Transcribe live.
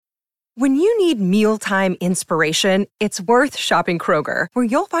When you need mealtime inspiration, it's worth shopping Kroger, where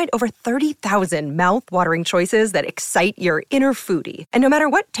you'll find over 30,000 mouth-watering choices that excite your inner foodie. And no matter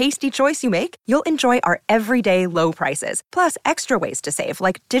what tasty choice you make, you'll enjoy our everyday low prices, plus extra ways to save,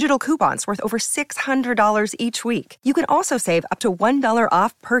 like digital coupons worth over $600 each week. You can also save up to $1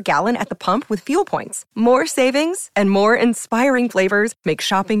 off per gallon at the pump with fuel points. More savings and more inspiring flavors make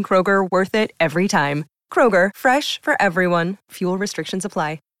shopping Kroger worth it every time. Kroger, fresh for everyone. Fuel restrictions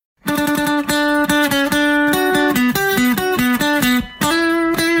apply.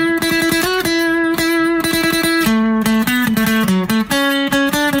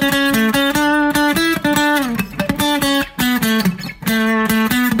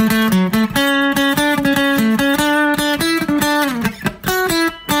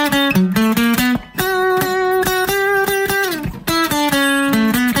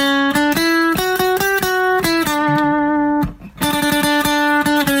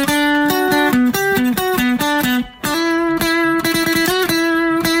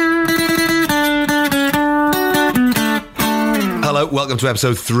 Welcome to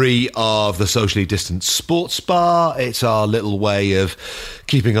episode 3 of the Socially Distant Sports Bar. It's our little way of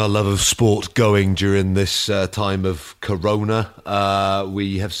keeping our love of sport going during this time of Corona.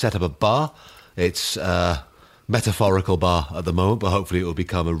 We have set up a bar. It's a metaphorical bar at the moment, but hopefully it will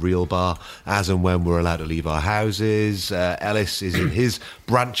become a real bar as and when we're allowed to leave our houses. Ellis is in his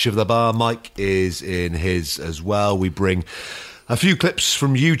branch of the bar. Mike is in his as well. We bring a few clips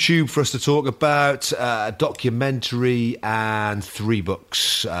from YouTube for us to talk about, a documentary, and 3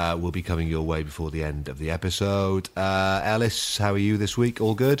 books will be coming your way before the end of the episode. Ellis, how are you this week?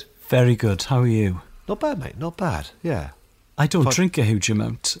 All good? Very good. How are you? Not bad, mate. Not bad. Yeah. I don't drink a huge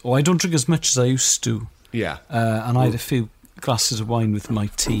amount, or I don't drink as much as I used to. Yeah. And I had a few glasses of wine with my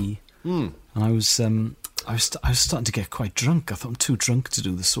tea, and I was starting to get quite drunk. I thought I'm too drunk to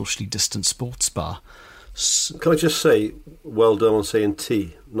do the Socially Distant Sports Bar. Can I just say, well done on saying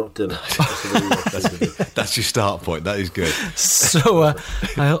tea, not dinner. That's your start point. That is good. So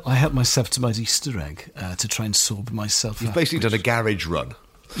I helped myself to my Easter egg to try and sober myself You've up. basically done a garage run.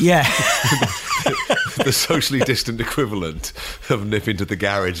 Yeah. The socially distant equivalent of nipping to the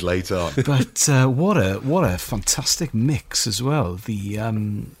garage late on. But what a fantastic mix as well. The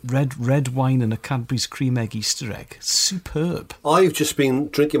red wine and a Cadbury's cream egg Easter egg. Superb. I've just been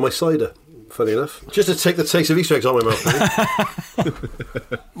drinking my cider, funny enough, just to take the taste of Easter eggs on my mouth.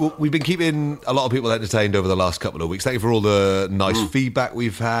 Well, we've been keeping a lot of people entertained over the last couple of weeks. Thank you for all the nice feedback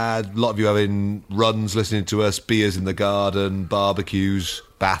we've had. A lot of you having runs, listening to us, beers in the garden, barbecues,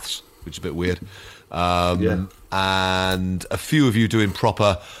 baths, which is a bit weird. And a few of you doing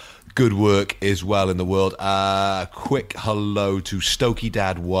proper good work as well in the world. Quick hello to Stokey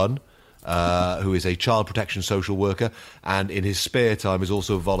Dad 1. Who is a child protection social worker and in his spare time is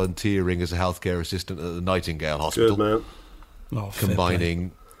also volunteering as a healthcare assistant at the Nightingale Hospital. Good, man.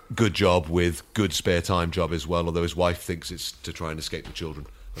 Combining good job with good spare time job as well, although his wife thinks it's to try and escape the children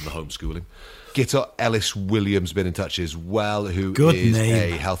and the homeschooling. Gitter Ellis Williams been in touch as well, who is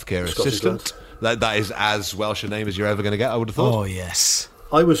a healthcare assistant. That is as Welsh a name as you're ever going to get, I would have thought. Oh, yes.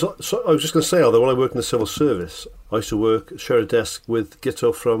 I was just going to say, although when I worked in the civil service, I used to share a desk with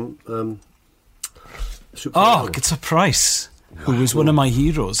Gitto from Gitto Price, who was one of my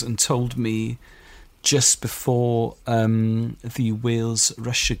heroes and told me just before the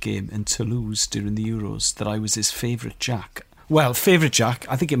Wales-Russia game in Toulouse during the Euros that I was his favourite Jack. Well, favourite Jack,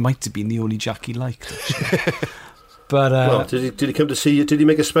 I think it might have been the only Jack he liked, actually. But well, did he come to see you? Did he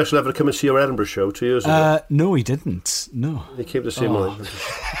make a special effort to come and see your Edinburgh show 2 years ago? No, he didn't. No, he came to see mine.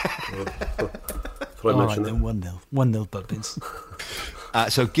 All right, then 1-0. 1-0 Bubbins.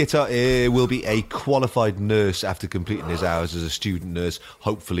 So Gitta will be a qualified nurse after completing his hours as a student nurse,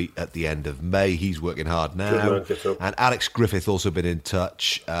 hopefully at the end of May. He's working hard now. And Alex Griffith also been in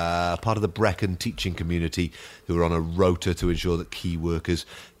touch, part of the Brecon teaching community, who are on a rota to ensure that key workers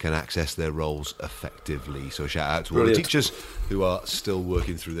can access their roles effectively. So shout out to all the teachers who are still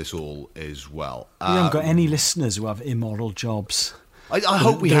working through this all as well. We haven't got any listeners who have immoral jobs. I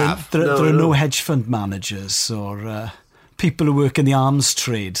hope we have. There are no hedge fund managers or people who work in the arms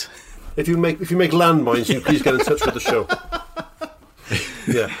trade. If you make landmines, you please get in touch with the show.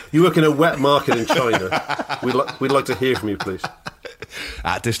 Yeah, you work in a wet market in China. We'd like to hear from you, please.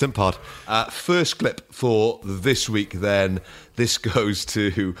 At Distant Pod. First clip for this week, then. This goes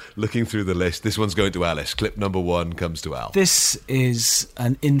to, looking through the list, this one's going to Alice. Clip number 1 comes to Al. This is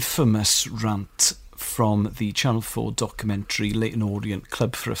an infamous rant from the Channel 4 documentary Leighton Orient,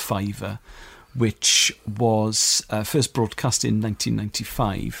 Club for a Fiver, which was first broadcast in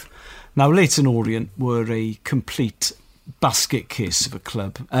 1995. Now, Leighton Orient were a complete basket case of a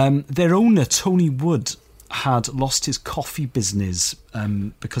club. Their owner, Tony Wood, had lost his coffee business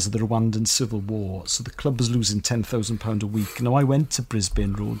because of the Rwandan Civil War, so the club was losing £10,000 a week. Now, I went to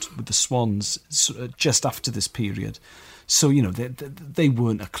Brisbane Road with the Swans just after this period, so they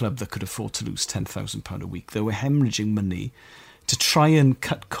weren't a club that could afford to lose £10,000 a week. They were hemorrhaging money. To try and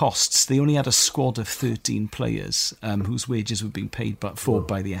cut costs, they only had a squad of 13 players whose wages were being paid by the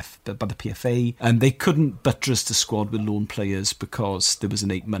PFA, and they couldn't buttress the squad with loan players because there was an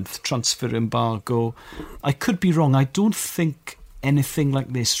 8-month transfer embargo. I could be wrong. I don't think anything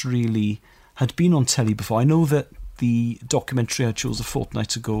like this really had been on telly before. I know that the documentary I chose a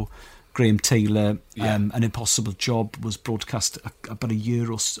fortnight ago, Graham Taylor, An Impossible Job, was broadcast about a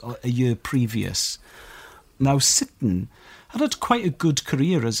year previous. Now, Sitton had quite a good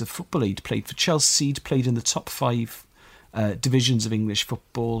career as a footballer. He'd played for Chelsea, he'd played in the top 5 divisions of English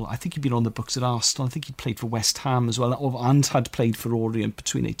football. I think he'd been on the books at Arsenal. I think he'd played for West Ham as well, and had played for Orient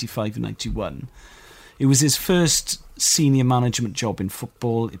between 85 and 91. It was his first senior management job in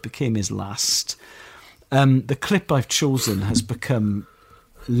football. It became his last. The clip I've chosen has become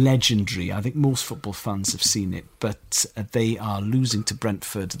legendary. I think most football fans have seen it, but they are losing to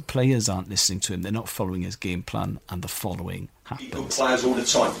Brentford. The players aren't listening to him. They're not following his game plan, and the following happens. Good players all the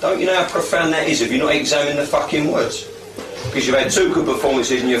time. Don't you know how profound that is if you're not examining the fucking words? Because you've had 2 good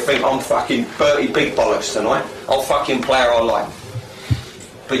performances and you think, I'm fucking Bertie Big Bollocks tonight. I'll fucking play her I like.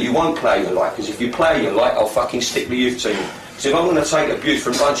 But you won't play you like, because if you play you like, I'll fucking stick with you team. So if I'm going to take abuse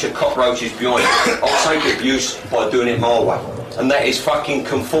from a bunch of cockroaches behind me, I'll take abuse by doing it my way. And that is fucking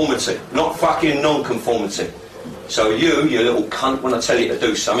conformity, not fucking non-conformity. So you little cunt, when I tell you to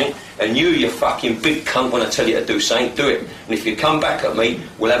do something, and you fucking big cunt, when I tell you to do something, do it. And if you come back at me,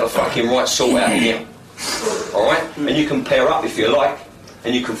 we'll have a fucking right sort out here. Alright? And you can pair up if you like,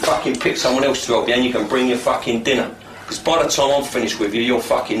 and you can fucking pick someone else to help you, and you can bring your fucking dinner. Because by the time I'm finished with you, you'll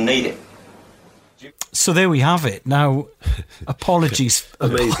fucking need it. So there we have it. Now, apologies for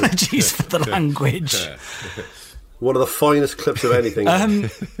the language. One of the finest clips of anything.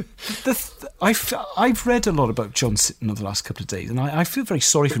 I've read a lot about John Sitton over the last couple of days, and I feel very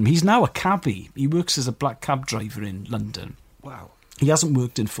sorry for him. He's now a cabbie. He works as a black cab driver in London. Wow. He hasn't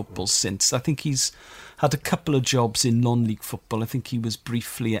worked in football since. I think he's had a couple of jobs in non-league football. I think he was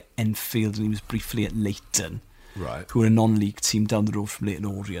briefly at Enfield and he was briefly at Leighton, right, who are a non-league team down the road from Leighton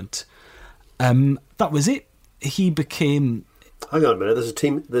Orient. That was it. He became... Hang on a minute,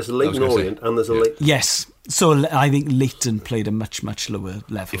 there's a Leighton Orient and there's a Leighton... Yes, so I think Leighton played a much, much lower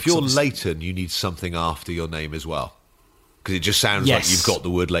level. If you're Leighton, you need something after your name as well. Because it just sounds like you've got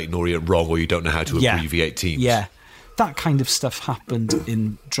the word Leighton Orient wrong, or you don't know how to abbreviate teams. Yeah, that kind of stuff happened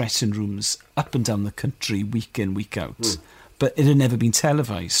in dressing rooms up and down the country, week in, week out. But it had never been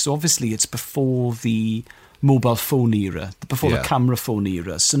televised. So obviously it's before the mobile phone era, before the camera phone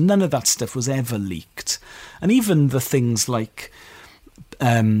era. So none of that stuff was ever leaked. And even the things like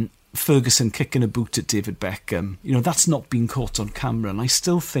Ferguson kicking a boot at David Beckham, that's not been caught on camera. And I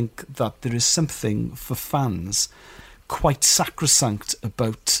still think that there is something for fans quite sacrosanct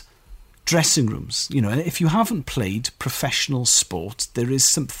about dressing rooms. If you haven't played professional sport, there is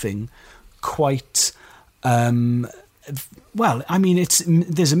something quite... there's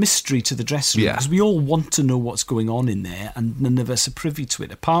a mystery to the dressing room because we all want to know what's going on in there, and none of us are privy to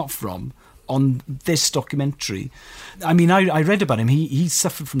it, apart from on this documentary. I mean, I read about him. He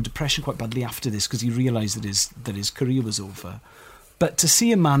suffered from depression quite badly after this because he realised that his career was over. But to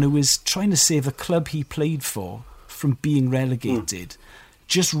see a man who was trying to save a club he played for from being relegated,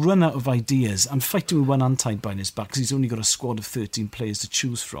 just run out of ideas and fighting with one hand tied behind his back because he's only got a squad of 13 players to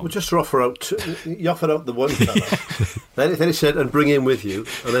choose from. Well, just offer out. You offered out the one fella. then he said, and bring him with you,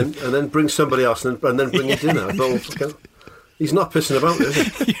 and then bring somebody else, and then bring him dinner. But he's not pissing about, is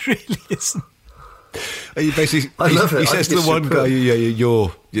he? He really isn't. He basically, he says to the one guy,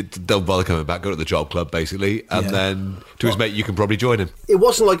 you don't bother coming back, go to the job club, basically, and then to his mate, you can probably join him. It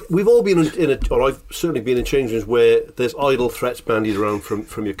wasn't like, we've all been or I've certainly been in change rooms where there's idle threats bandied around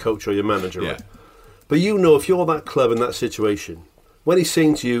from your coach or your manager, right? But if you're that club in that situation, when he's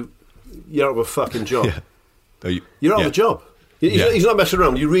saying to you, you're out of a fucking job, you're out of a job. He's not messing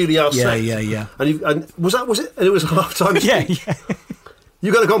around. You really are sacked. Yeah. And was it? And it was half time. Yeah.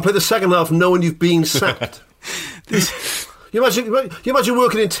 You got to go and play the second half knowing you've been sacked. You imagine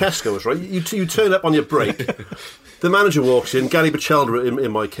working in Tesco's, right? You turn up on your break. The manager walks in, Gary Bachelder,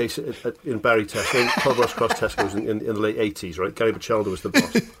 in my case, in Barry Tesco, Provost Cross Tesco's in the late 80s, right? Gary Bachelder was the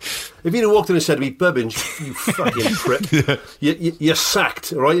boss. If he'd have walked in and said to me, Bubbins, you fucking prick, you're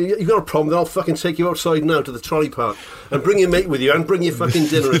sacked, right? You've got a problem, then I'll fucking take you outside now to the trolley park and bring your mate with you and bring your fucking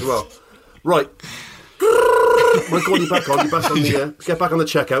dinner as well. Right. Right, go on, you're back on the, get back on the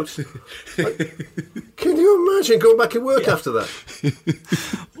checkout. Like, can you imagine going back at work after that?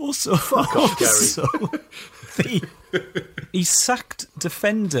 Also, fuck off, Gary. He sacked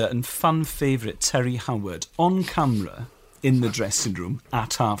defender and fan favourite Terry Howard on camera in the dressing room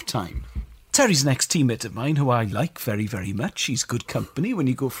at half-time. Terry's an ex-teammate of mine who I like very, very much. He's good company when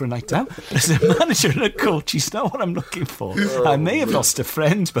you go for a night out. As a manager and a coach, he's not what I'm looking for. I may have lost a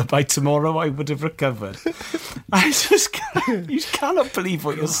friend, but by tomorrow I would have recovered. I just you cannot believe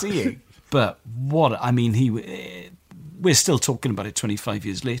what you're seeing. But we're still talking about it 25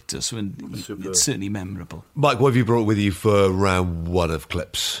 years later, so it's certainly memorable. Mike, what have you brought with you for round one of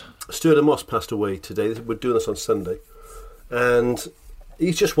clips? Stuart Moss passed away today. We're doing this on Sunday. And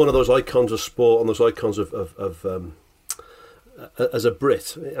he's just one of those icons of sport and those icons of as a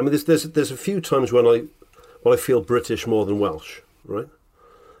Brit. I mean, there's a few times when I feel British more than Welsh, right?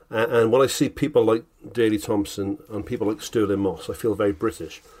 And when I see people like Daley Thompson and people like Stirling Moss, I feel very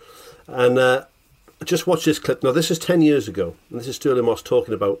British. And just watch this clip. Now, this is 10 years ago, and this is Stirling Moss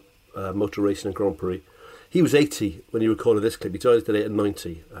talking about motor racing and Grand Prix. He was 80 when he recorded this clip. He died today at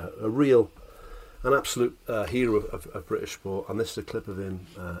 90. An absolute hero of British sport, and this is a clip of him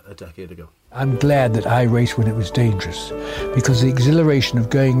a decade ago. I'm glad that I raced when it was dangerous, because the exhilaration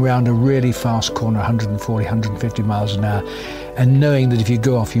of going round a really fast corner, 140, 150 miles an hour, and knowing that if you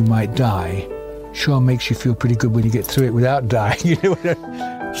go off you might die, sure makes you feel pretty good when you get through it without dying. You know what I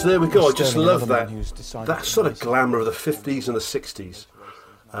mean? So there we go. I just love that sort of glamour of the 50s and the 60s.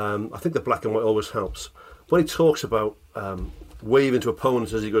 I think the black and white always helps. When he talks about waving to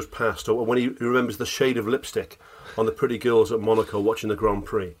opponents as he goes past, or when he remembers the shade of lipstick on the pretty girls at Monaco watching the Grand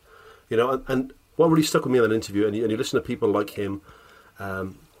Prix, you know, and what really stuck with me in that interview, and you listen to people like him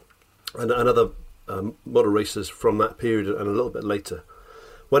and other motor racers from that period and a little bit later,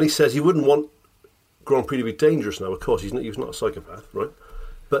 when he says he wouldn't want Grand Prix to be dangerous now. Of course, he's not a psychopath, right?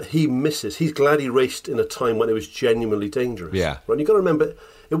 But he's glad he raced in a time when it was genuinely dangerous. Yeah. Right? You've got to remember,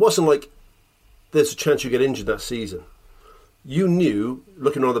 it wasn't like there's a chance you get injured that season. You knew,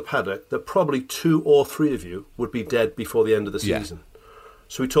 looking around the paddock, that probably 2 or 3 of you would be dead before the end of the season.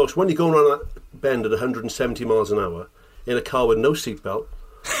 So he talks, when you're going around that bend at 170 miles an hour in a car with no seatbelt,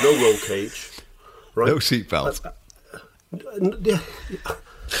 no roll cage, right? No seatbelt.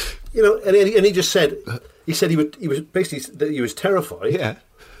 You know, and he just said, he was terrified. Yeah.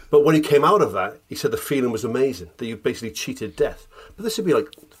 But when he came out of that, he said the feeling was amazing, that you basically cheated death. But this would be like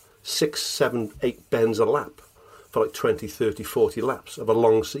 6, 7, 8 bends a lap for like 20, 30, 40 laps of a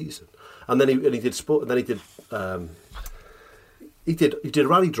long season. And then he did sport, and then he did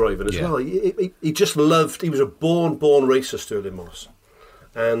rally driving as well. He just loved, he was a born racer, Stirling Moss.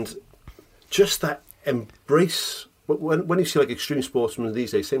 And just that embrace, when you see like extreme sportsmen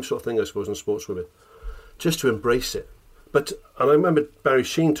these days, same sort of thing I suppose in sportswomen, just to embrace it. And I remember Barry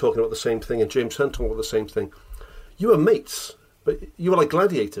Sheen talking about the same thing and James Hunt talking about the same thing. You were mates, but you were like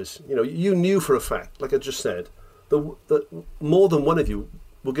gladiators. You know, you knew for a fact, like I just said, that more than one of you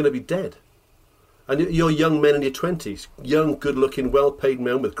were going to be dead. And you're young men in your 20s, young, good-looking, well-paid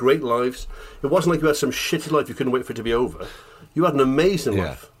men with great lives. It wasn't like you had some shitty life you couldn't wait for it to be over. You had an amazing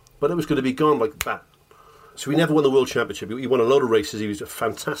life, but it was going to be gone like that. So he never won the World Championship. He won a load of races. He was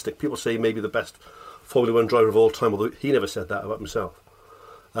fantastic. People say maybe the best Formula 1 driver of all time, although he never said that about himself.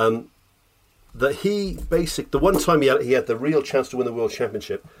 That the one time he had the real chance to win the World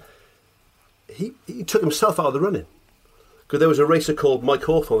Championship, he took himself out of the running. Because there was a racer called Mike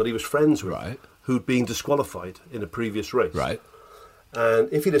Hawthorne that he was friends with, who'd been disqualified in a previous race. Right.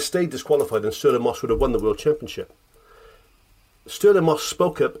 And if he'd have stayed disqualified, then Stirling Moss would have won the World Championship. Stirling Moss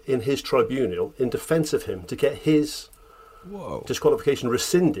spoke up in his tribunal in defence of him to get his disqualification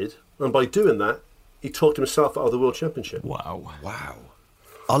rescinded, and by doing that, he talked himself out of the World Championship. Wow.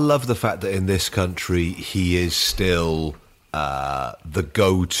 I love the fact that in this country he is still the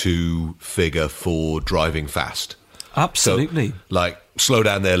go-to figure for driving fast. Absolutely. So, like, slow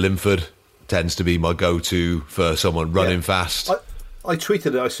down there, Linford tends to be my go-to for someone running fast. I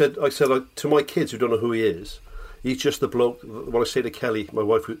tweeted it. I said to my kids who don't know who he is, he's just the bloke. When I say to Kelly, my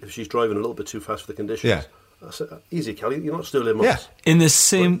wife, if she's driving a little bit too fast for the conditions, I said, easy, Kelly, you're not Stirling Moss. Yeah. In the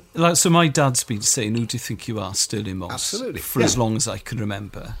same, so my dad's been saying, who do you think you are, Stirling Moss? Absolutely. For as long as I can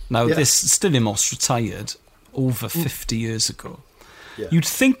remember. Now, this Stirling Moss retired over 50 years ago. Yeah. You'd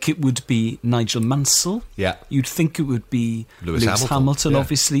think it would be Nigel Mansell. Yeah. You'd think it would be Lewis Hamilton,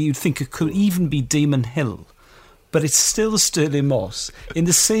 obviously. You'd think it could even be Damon Hill. But it's still Stirling Moss, in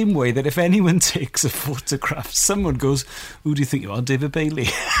the same way that if anyone takes a photograph, someone goes, who do you think you are, David Bailey?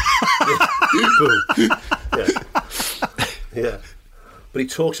 Yeah. But he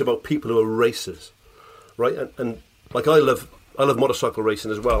talks about people who are racers, right? And like I love motorcycle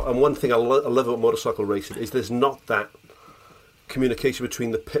racing as well. And one thing I love about motorcycle racing is there's not that communication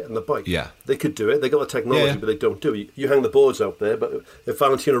between the pit and the bike. Yeah. They could do it. They got the technology, but they don't do it. You hang the boards out there, but if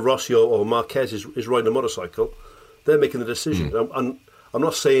Valentino Rossi or Marquez is riding a motorcycle, they're making the decision. And I'm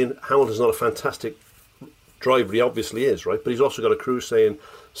not saying Hamilton's not a fantastic driver. He obviously is, right? But he's also got a crew saying,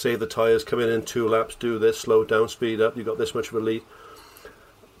 save the tyres, come in 2 laps, do this, slow down, speed up, you've got this much of a lead.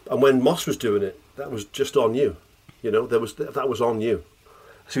 And when Moss was doing it, that was just on you. You know, that was on you.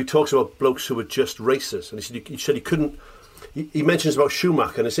 So he talks about blokes who were just racers. And he said he couldn't... He mentions about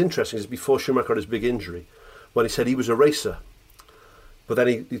Schumacher, and it's interesting, it's before Schumacher had his big injury, when he said he was a racer. But then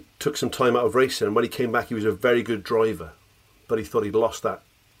he took some time out of racing, and when he came back, he was a very good driver. But he thought he'd lost that.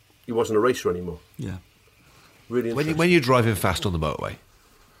 He wasn't a racer anymore. Yeah. Really interesting. When you're driving fast on the motorway,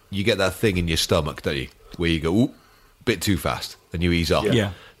 you get that thing in your stomach, don't you? Where you go, ooh, bit too fast, and you ease off.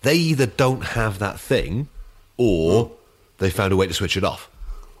 Yeah. They either don't have that thing, or they found a way to switch it off.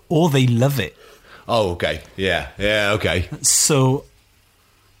 Or they love it. Oh, okay. Yeah, okay. So...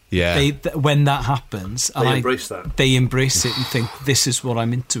 Yeah. When that happens... They embrace that. They embrace it and think, this is what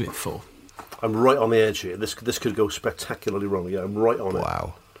I'm into it for. I'm right on the edge here. This could go spectacularly wrong. Yeah, I'm right on it.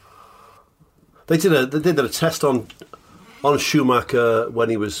 Wow. They did a test on Schumacher when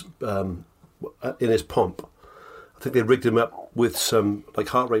he was in his pomp. I think they rigged him up with some like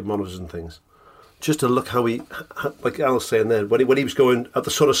heart rate monitors and things, just to look how he, like Al was saying there, when he was going at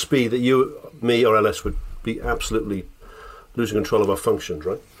the sort of speed that you, me, or LS would be absolutely losing control of our functions,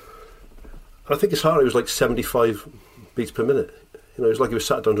 right? And I think his heart rate was like 75 beats per minute. You know, it was like he was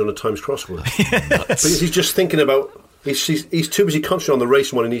sat down doing a Times crossword. Because he's just thinking about, he's too busy concentrating on the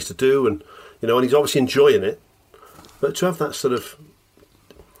race and what he needs to do, and you know, and he's obviously enjoying it. But to have that sort of,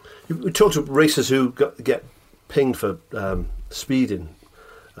 we talk to racers who get pinged for speeding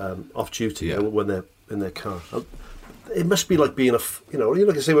off duty when they're in their car. It must be like being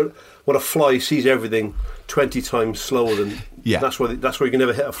like I say, when a fly sees everything 20 times slower than. Yeah. That's why you can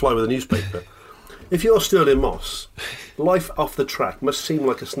never hit a fly with a newspaper. If you're Sterling Moss, life off the track must seem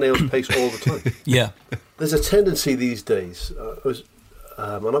like a snail's pace all the time. Yeah. There's a tendency these days,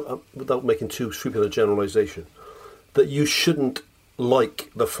 without making too sweeping a generalisation, that you shouldn't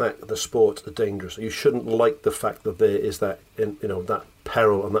like the fact that the sports are dangerous. You shouldn't like the fact that there is that that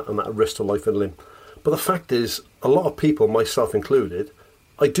peril and that risk to life and limb. But the fact is, a lot of people, myself included,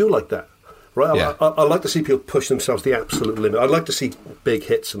 I do like that. Right, yeah. I like to see people push themselves to the absolute limit. I like to see big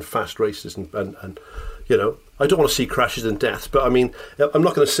hits and fast races, and you know, I don't want to see crashes and deaths. But I mean, I'm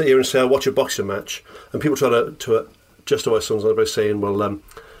not going to sit here and say I watch a boxing match, and people try to justify something by saying, well,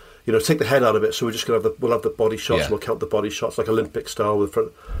 take the head out of it. So we're just going to have the body shots. Yeah. We'll count the body shots like Olympic style with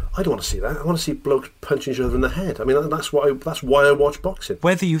front. I don't want to see that. I want to see blokes punching each other in the head. I mean, that's why I watch boxing.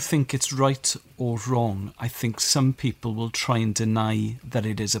 Whether you think it's right or wrong, I think some people will try and deny that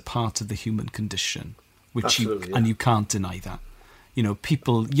it is a part of the human condition, which you can't deny that. You know,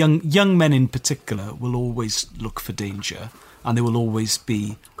 people, young men in particular, will always look for danger, and there will always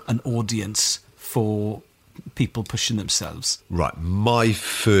be an audience for people pushing themselves. Right, my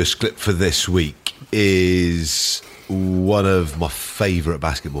first clip for this week is one of my favourite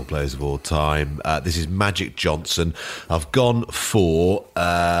basketball players of all time. This is Magic Johnson. I've gone for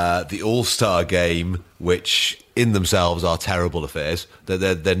the All-Star game, which in themselves are terrible affairs.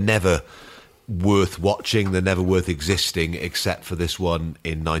 They're never worth watching, they're never worth existing, except for this one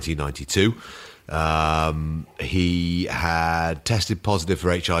in 1992. He had tested positive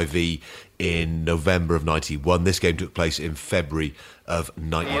for HIV in November of 91. This game took place in February of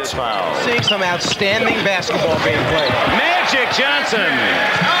 92. Seeing some outstanding basketball being played. Magic Johnson!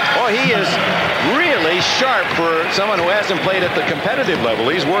 Boy, he is really sharp for someone who hasn't played at the competitive level.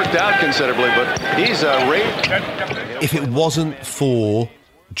 He's worked out considerably, but he's a If it wasn't for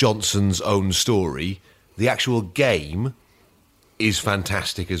Johnson's own story, the actual game is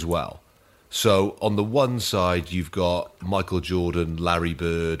fantastic as well. So on the one side, you've got Michael Jordan, Larry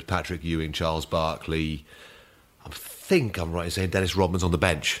Bird, Patrick Ewing, Charles Barkley. I think I'm right in saying Dennis Rodman's on the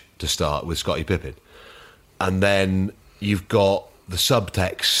bench to start with Scottie Pippen. And then you've got the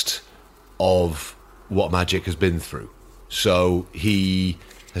subtext of what Magic has been through. So he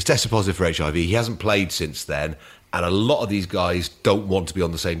has tested positive for HIV. He hasn't played since then. And a lot of these guys don't want to be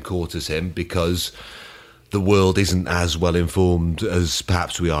on the same court as him because the world isn't as well informed as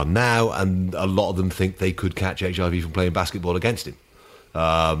perhaps we are now, and a lot of them think they could catch HIV from playing basketball against him.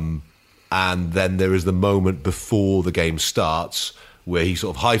 And then there is the moment before the game starts where he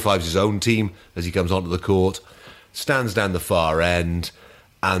sort of high-fives his own team as he comes onto the court, stands down the far end,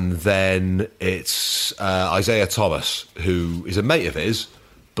 and then it's Isaiah Thomas, who is a mate of his,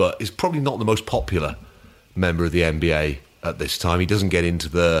 but is probably not the most popular member of the NBA at this time. He doesn't get into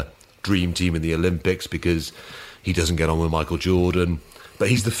the dream team in the Olympics because he doesn't get on with Michael Jordan. But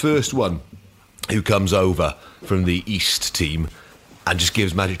he's the first one who comes over from the East team and just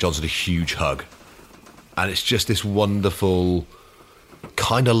gives Magic Johnson a huge hug. And it's just this wonderful,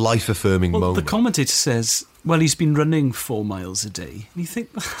 kind of life-affirming moment. The commentator says, well, he's been running 4 miles a day. And you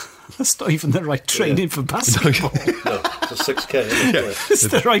think, that's not even the right training for basketball. No, it's a 6K. It's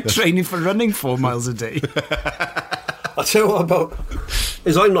the right training for running 4 miles a day. I'll tell you what about...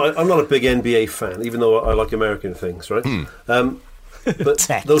 I'm not a big NBA fan, even though I like American things, right? But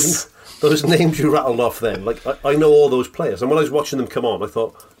those names you rattled off then, like I know all those players, and when I was watching them come on, I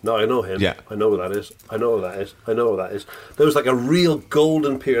thought, no, I know him. Yeah. I know who that is. I know who that is. I know who that is. There was like a real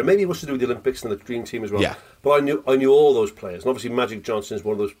golden period. Maybe it was to do with the Olympics and the Dream Team as well. Yeah. But I knew all those players, and obviously Magic Johnson is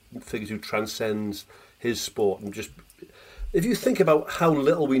one of those figures who transcends his sport. And just, if you think about how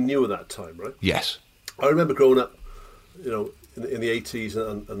little we knew at that time, right? Yes. I remember growing up, in the 80s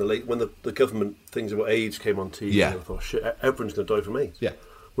and the late, when the government things about AIDS came on TV, Yeah. and I thought, shit, everyone's going to die from AIDS. Yeah.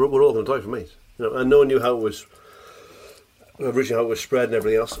 We're all going to die from AIDS. And no one knew how it was, originally how it was spread and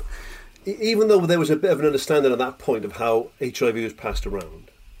everything else. Even though there was a bit of an understanding at that point of how HIV was passed around,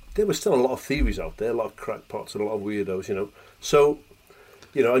 there was still a lot of theories out there, a lot of crackpots and a lot of weirdos, So,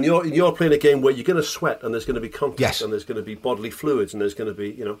 and you're playing a game where you're going to sweat and there's going to be contact, yes, and there's going to be bodily fluids and there's going to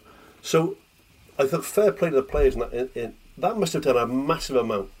be, So I thought fair play to the players that must have done a massive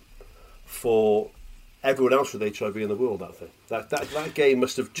amount for everyone else with HIV in the world, that thing. That game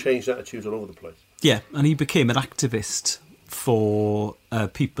must have changed attitudes all over the place. Yeah, and he became an activist for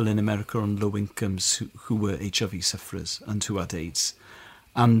people in America on low incomes who were HIV sufferers and who had AIDS.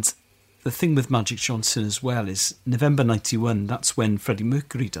 And the thing with Magic Johnson as well is November 91, that's when Freddie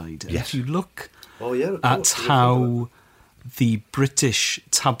Mercury died. And if you look at how the British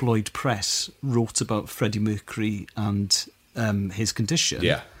tabloid press wrote about Freddie Mercury and his condition,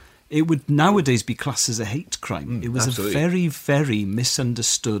 it would nowadays be classed as a hate crime. It was absolutely. a very, very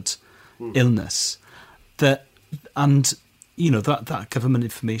misunderstood illness. That government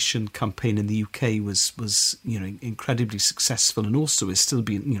information campaign in the UK was incredibly successful, and also is still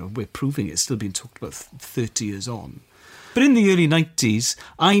being, we're proving it's still being talked about 30 years on. But in the early 90s,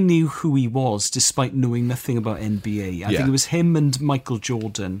 I knew who he was despite knowing nothing about NBA. I think it was him and Michael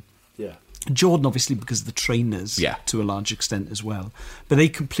Jordan. Yeah. Jordan, obviously, because of the trainers, to a large extent as well. But they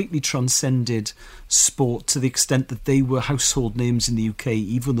completely transcended sport to the extent that they were household names in the UK,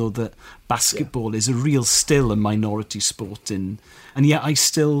 even though that basketball is still a minority sport. And yet I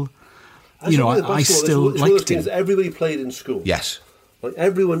still, I still liked it. Everybody played in school. Yes. Like I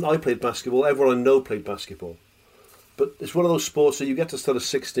played basketball, everyone I know played basketball. But it's one of those sports that you get to start at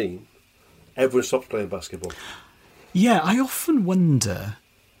 16, everyone stops playing basketball. Yeah, I often wonder...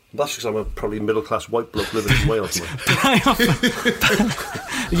 That's because I'm a probably middle-class white bloke living in Wales.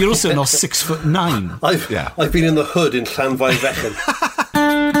 You're also not 6'9". I've been in the hood in Llanfairfechan.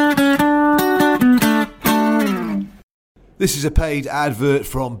 This is a paid advert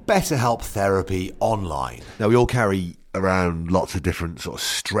from BetterHelp Therapy Online. Now, we all carry around lots of different sort of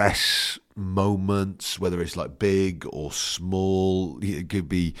stress moments, whether it's like big or small. It could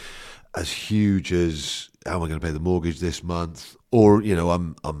be as huge as, how am I going to pay the mortgage this month? Or,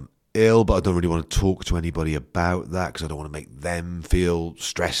 I'm ill, but I don't really want to talk to anybody about that because I don't want to make them feel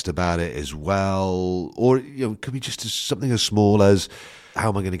stressed about it as well. Or, it could be just something as small as, how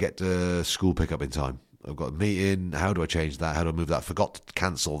am I going to get to school pickup in time? I've got a meeting. How do I change that? How do I move that? Forgot to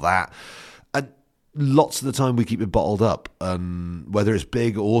cancel that. And lots of the time we keep it bottled up. And whether it's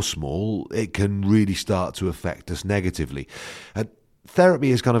big or small, it can really start to affect us negatively. And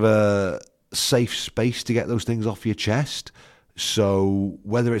therapy is kind of a safe space to get those things off your chest. So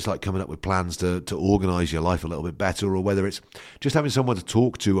whether it's like coming up with plans to organise your life a little bit better, or whether it's just having someone to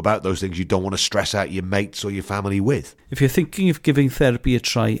talk to about those things you don't want to stress out your mates or your family with. If you're thinking of giving therapy a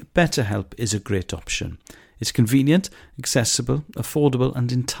try, BetterHelp is a great option. It's convenient, accessible, affordable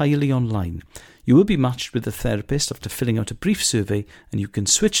and entirely online. You will be matched with a therapist after filling out a brief survey, and you can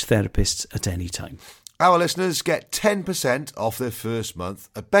switch therapists at any time. Our listeners get 10% off their first month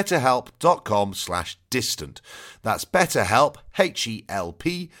at betterhelp.com/distant. That's betterhelp,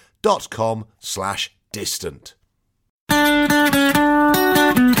 HELP.com/distant.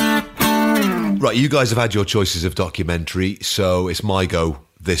 Right, you guys have had your choices of documentary, so it's my go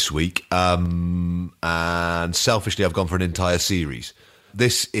this week. And selfishly, I've gone for an entire series.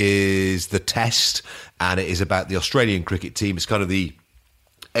 This is The Test, and it is about the Australian cricket team. It's kind of the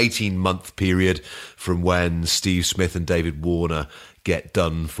 18-month period from when Steve Smith and David Warner get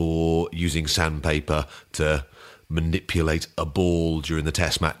done for using sandpaper to manipulate a ball during the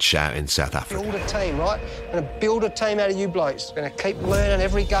Test match out in South Africa. Build a team, right? I'm going to build a team out of you blokes. I'm going to keep learning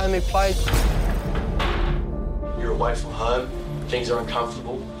every game we play. You're away from home. Things are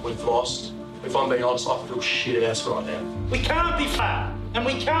uncomfortable. We've lost. If I'm being honest, I feel shit at us right now. We can't be fat, and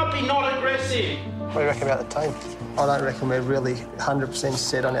we can't be not aggressive. What do you reckon about the team? I don't reckon we're really 100%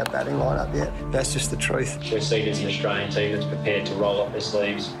 set on our batting lineup yet. That's just the truth. We're seen as an Australian team that's prepared to roll up their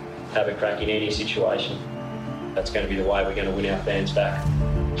sleeves, have a crack in any situation. That's going to be the way we're going to win our fans back.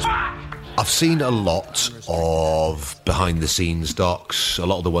 I've seen a lot of behind-the-scenes docs, a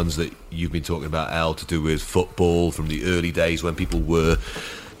lot of the ones that you've been talking about, Al, to do with football from the early days when people were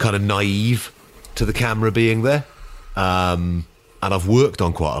kind of naive to the camera being there. And I've worked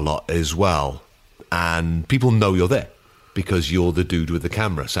on quite a lot as well. And people know you're there because you're the dude with the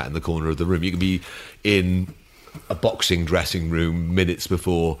camera sat in the corner of the room. You can be in a boxing dressing room minutes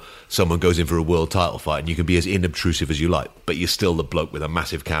before someone goes in for a world title fight, and you can be as inobtrusive as you like, but you're still the bloke with a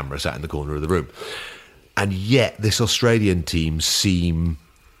massive camera sat in the corner of the room. And yet this Australian team seem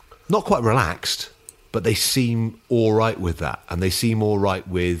not quite relaxed, but they seem all right with that, and they seem all right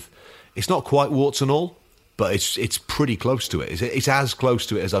with, it's not quite warts and all, but it's pretty close to it. It's as close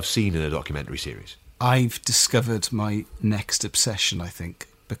to it as I've seen in a documentary series. I've discovered my next obsession, I think,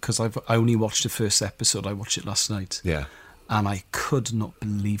 because I only watched the first episode. I watched it last night. Yeah. And I could not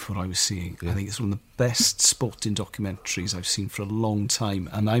believe what I was seeing. Yeah. I think it's one of the best sporting documentaries I've seen for a long time.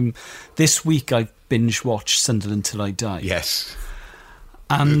 And this week I've binge-watched Sunderland Till I Die. Yes.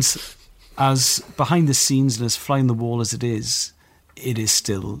 And as behind the scenes and as fly on the wall as it is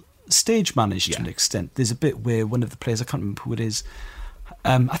still stage managed to an extent. There's a bit where one of the players, I can't remember who it is,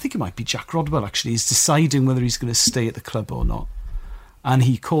 I think it might be Jack Rodwell actually, is deciding whether he's going to stay at the club or not. And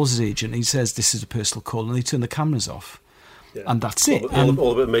he calls his agent and he says, this is a personal call, and they turn the cameras off. Yeah. And that's it.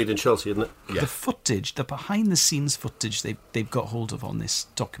 All a bit made in Chelsea, isn't it? Yeah. The footage, the behind-the-scenes footage they've got hold of on this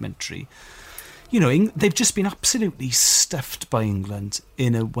documentary, you know, they've just been absolutely stuffed by England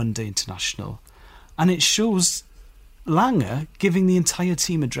in a one-day international. And it shows Langer giving the entire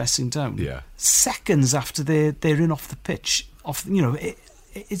team a dressing down seconds after they're in off the pitch.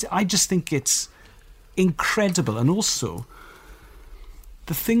 I just think it's incredible. And also,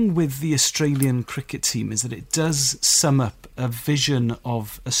 the thing with the Australian cricket team is that it does sum up a vision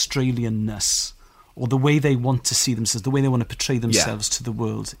of Australianness, or the way they want to see themselves, the way they want to portray themselves to the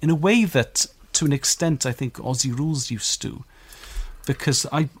world, in a way that, to an extent, I think Aussie Rules used to. Because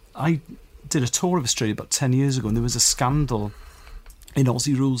I did a tour of Australia about 10 years ago, and there was a scandal in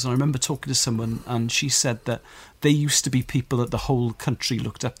Aussie Rules, and I remember talking to someone, and she said that they used to be people that the whole country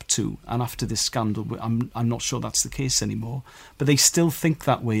looked up to, and after this scandal, I'm not sure that's the case anymore, but they still think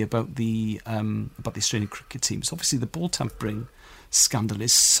that way about the Australian cricket team. So obviously the ball tampering scandal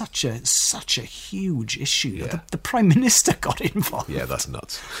is such a huge issue. Yeah. The Prime Minister got involved. Yeah, that's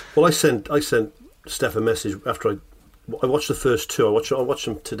nuts. Well, I sent Steph a message after I watched the first two. I watched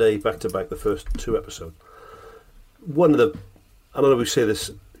them today back to back, the first two episodes. One of the, I don't know if we say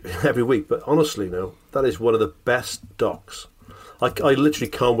this every week, but honestly now, that is one of the best docs. I literally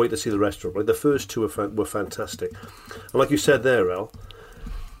can't wait to see the rest of them. Like, the first two were fantastic. And like you said there, Al,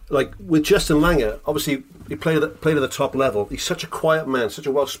 like with Justin Langer, obviously he played at the top level. He's such a quiet man, such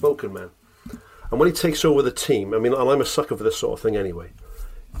a well-spoken man. And when he takes over the team, I mean, and I'm a sucker for this sort of thing anyway,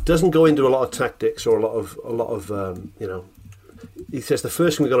 doesn't go into a lot of tactics or a lot of you know. He says the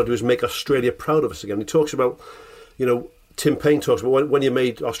first thing we've got to do is make Australia proud of us again. He talks about, you know, Tim Payne talks about when you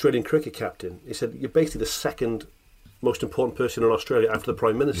made Australian cricket captain. He said you're basically the second most important person in Australia after the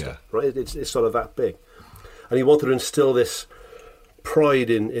Prime Minister, right? It's sort of that big. And he wanted to instill this pride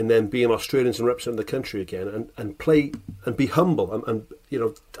in them being Australians and representing the country again, and play and be humble, and you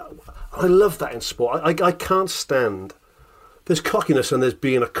know, I love that in sport. I can't stand, there's cockiness and there's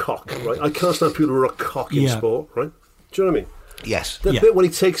being a cock, right? I can't stand people who are a cock in sport, right? Do you know what I mean? Yes. The bit when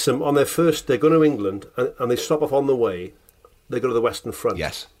he takes them on their first, they're going to England and they stop off on the way, they go to the Western Front.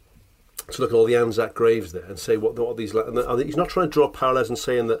 Yes. To look at all the Anzac graves there and say what these, and he's not trying to draw parallels and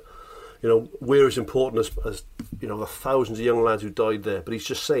saying that, you know, we're as important as you know, the thousands of young lads who died there, but he's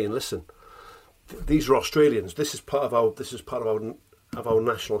just saying, listen, these are Australians. This is part of our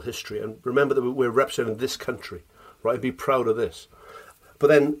national history, and remember that we're representing this country, right? And be proud of this. But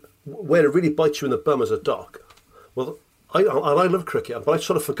then, where it really bites you in the bum as a doc, well, I love cricket, but I'd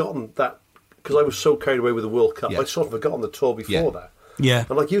sort of forgotten that because I was so carried away with the World Cup. I'd sort of forgotten the tour before that. Yeah.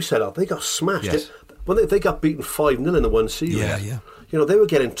 And like you said, Al, they got smashed. Yes. When they got beaten 5-0 in the one series. Yeah. You know, they were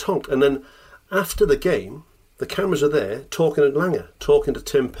getting tonked. And then after the game, the cameras are there talking to Langer, talking to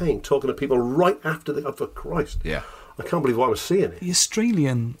Tim Payne, talking to people right after the... Oh, for Christ. Yeah. I can't believe what I was seeing. The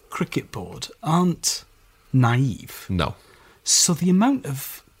Australian Cricket Board aren't naive. No. So the amount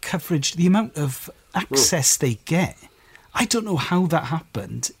of coverage, the amount of access they get, I don't know how that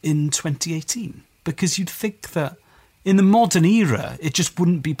happened in 2018. Because you'd think that in the modern era, it just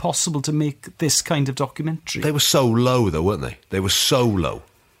wouldn't be possible to make this kind of documentary. They were so low, though, weren't they? They were so low.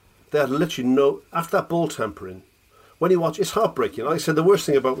 They had literally no... After that ball tampering, when you watch... It's heartbreaking. Like I said, the worst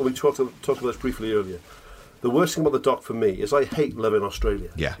thing about... We talked about this briefly earlier. The worst thing about the doc for me is I hate living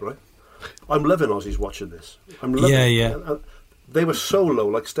Australia. Yeah. Right? I'm loving Aussies watching this. I'm loving it. Yeah. And they were so low,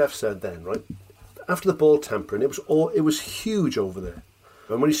 like Steph said then, right? After the ball tampering, it was huge over there.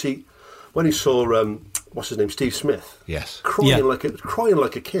 And when you saw what's his name, Steve Smith, yes, crying like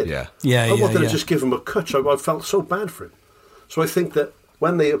a kid. I wanted to just give him a cut. I felt so bad for him. So I think that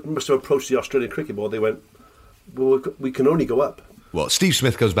when they must have approached the Australian Cricket Board, they went, "Well, we can only go up." Well, Steve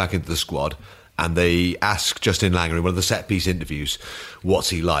Smith goes back into the squad, and they ask Justin Langer in one of the set piece interviews, "What's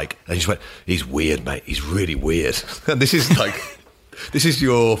he like?" And he just went, "He's weird, mate. He's really weird." And this is like. This is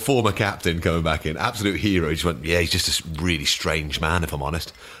your former captain coming back in, absolute hero. He just went, yeah, he's just a really strange man, if I'm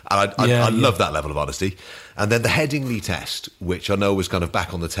honest. And I love that level of honesty. And then the Headingley test, which I know was kind of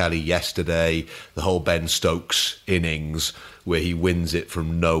back on the telly yesterday, the whole Ben Stokes innings where he wins it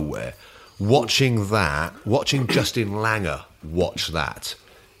from nowhere. Watching Justin Langer watch that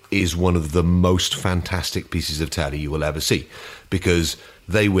is one of the most fantastic pieces of telly you will ever see, because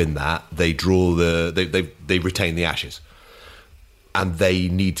they win that, they draw they retain the Ashes. And they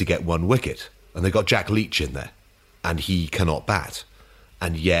need to get one wicket. And they've got Jack Leach in there. And he cannot bat.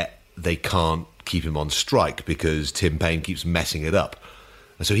 And yet they can't keep him on strike because Tim Payne keeps messing it up.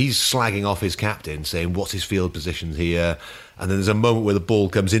 And so he's slagging off his captain, saying, what's his field position here? And then there's a moment where the ball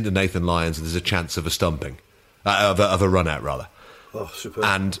comes into Nathan Lyons and there's a chance of a stumping. Of a run-out, rather. Oh, superb.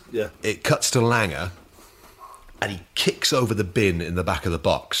 And it cuts to Langer, and he kicks over the bin in the back of the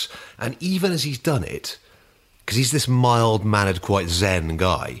box. And even as he's done it, because he's this mild-mannered, quite zen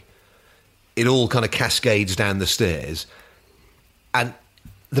guy, it all kind of cascades down the stairs, and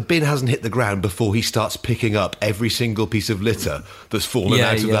the bin hasn't hit the ground before he starts picking up every single piece of litter that's fallen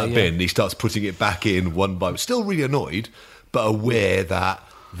out of that bin. He starts putting it back in one by one. Still really annoyed, but aware that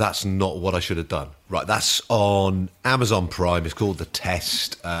that's not what I should have done. Right, that's on Amazon Prime. It's called The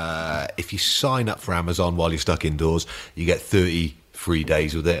Test. If you sign up for Amazon while you're stuck indoors, you get 30 free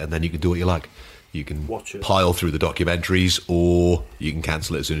days with it, and then you can do what you like. You can pile through the documentaries, or you can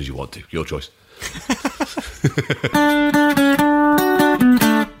cancel it as soon as you want to. Your choice.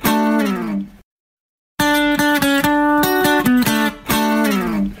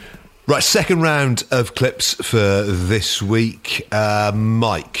 Right, second round of clips for this week.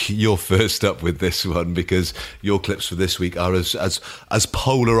 Mike, you're first up with this one, because your clips for this week are as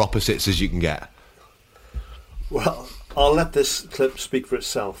polar opposites as you can get. Well, I'll let this clip speak for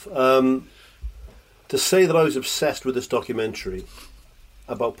itself. To say that I was obsessed with this documentary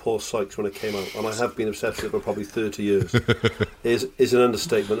about Paul Sykes when it came out, and I have been obsessed with it for probably 30 years, is an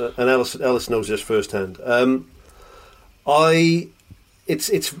understatement. And Ellis knows this firsthand.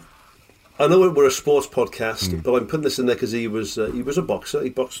 I know we're a sports podcast, but I'm putting this in there because he was a boxer. He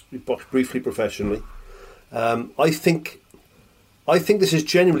boxed briefly professionally. I think this is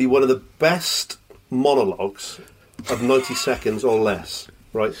genuinely one of the best monologues of 90 seconds or less,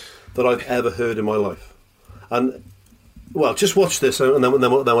 right, that I've ever heard in my life. And, well, just watch this and then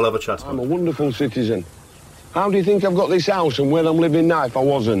we'll have a chat. I'm a wonderful citizen. How do you think I've got this house and where I'm living now if I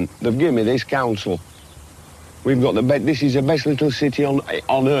wasn't? They've given me this council. We've got this is the best little city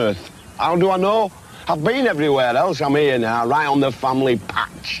on earth. How do I know? I've been everywhere else. I'm here now, right on the family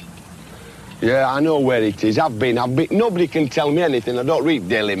patch. Yeah, I know where it is. I've been. Nobody can tell me anything. I don't read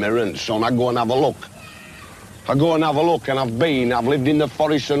Daily Mirror and Sun. I go and have a look. And I've lived in the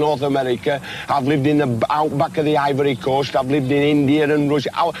forests of North America, I've lived in the outback of the Ivory Coast, I've lived in India and Russia.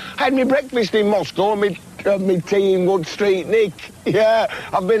 I had my breakfast in Moscow and my tea in Wood Street, Nick. Yeah,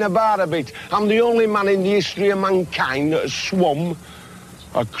 I've been about a bit. I'm the only man in the history of mankind that has swum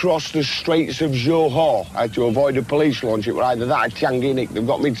across the Straits of Johor. I had to avoid a police launch. It was either that or Changi, Nick. They've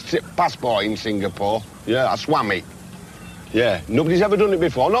got me passport in Singapore. Yeah, I swam it. Yeah, nobody's ever done it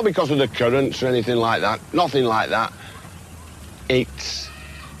before, not because of the currents or anything like that, nothing like that. It's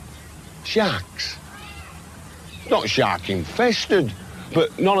sharks. Not shark infested,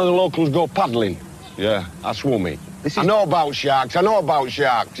 but none of the locals go paddling. Yeah, I swum it. I know about sharks, yeah.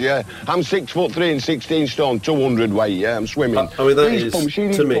 I'm 6'3" and 16 stone, 200 weight, yeah, I'm swimming. I mean, that is,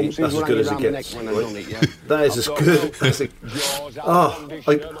 to me, that's as good as it gets. That is as good as it...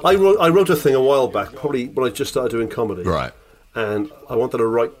 I wrote a thing a while back, probably when I just started doing comedy. Right. And I wanted to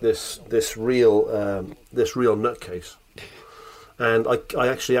write this real nutcase. And I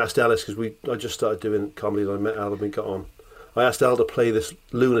actually asked Alice, because I just started doing comedy and I met Al and we got on. I asked Al to play this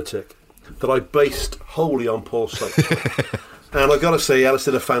lunatic that I based wholly on Paul Sykes. And I've got to say, Alice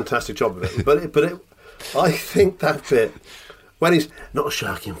did a fantastic job of it. But I think that bit, when he's not a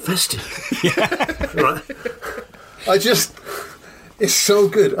shark infested, right? It's so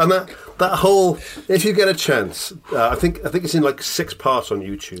good. And that whole, if you get a chance, I think it's in like 6 parts on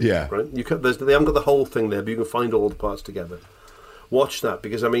YouTube. Yeah. Right. They haven't got the whole thing there, but you can find all the parts together. Watch that,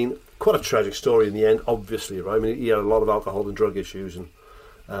 because I mean, quite a tragic story in the end. Obviously, right? I mean, he had a lot of alcohol and drug issues, and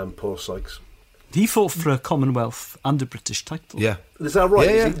Paul Sykes. He fought for a Commonwealth and a British title. Yeah. Is that right?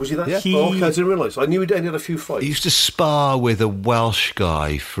 Yeah, Was he that? Yeah. Okay, I didn't realise. I knew he had a few fights. He used to spar with a Welsh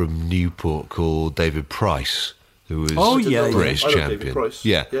guy from Newport called David Price, who was British champion. David Price.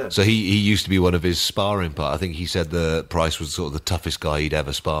 Yeah. So he used to be one of his sparring partners. I think he said that Price was sort of the toughest guy he'd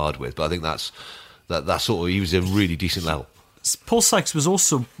ever sparred with. But I think that sort of, he was a really decent level. Paul Sykes was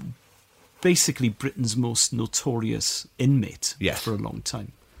also basically Britain's most notorious inmate for a long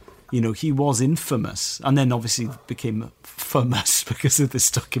time. You know, he was infamous, and then obviously became famous because of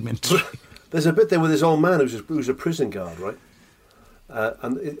this documentary. There's a bit there with his old man who's a prison guard, right?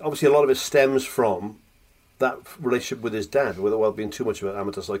 Obviously a lot of it stems from that relationship with his dad, without being too much of an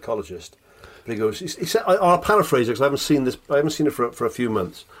amateur psychologist. But he goes, he said, I'll paraphrase it because I haven't seen it for a few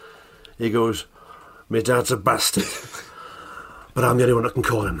months. He goes, "My dad's a bastard, but I'm the only one that can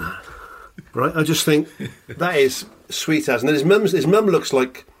call him that." Right? I just think that is sweet as. And then his mum looks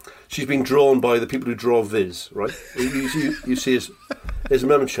like she's been drawn by the people who draw Viz, right? You see his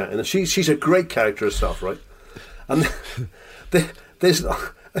mum chatting, and she's a great character herself, right? And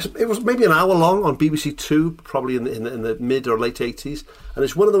it was maybe an hour long on BBC Two, probably in the mid or late 80s, and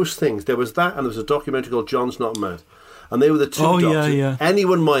it's one of those things. There was that, and there was a documentary called John's Not Mad, and they were the two docs. Yeah.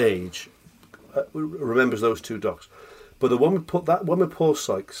 Anyone my age remembers those two docs. But the one with Paul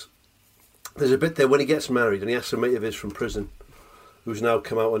Sykes, there's a bit there when he gets married, and he asks a mate of his from prison, who's now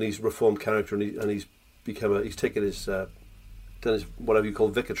come out and he's reformed character, and he's taken his done his whatever you call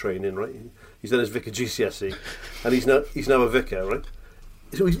vicar training, right? He's done his vicar GCSE, and he's now a vicar, right?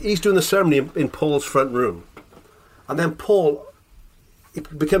 So he's doing the ceremony in Paul's front room, and then Paul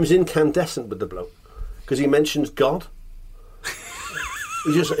becomes incandescent with the bloke because he mentions God.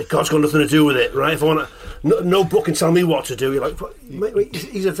 He just, God's got nothing to do with it, right? If I want to, no book can tell me what to do. You're like, wait,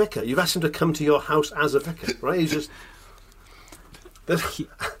 he's a vicar. You've asked him to come to your house as a vicar, right? He's just,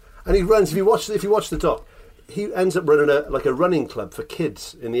 and he runs. If you watch the doc, he ends up running a running club for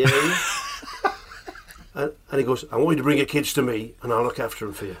kids in the area. and he goes, "I want you to bring your kids to me, and I'll look after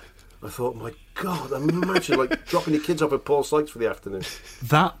them for you." I thought, my God, imagine like dropping your kids off at Paul Sykes for the afternoon.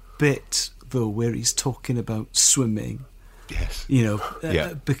 That bit though, where he's talking about swimming. Yes. You know,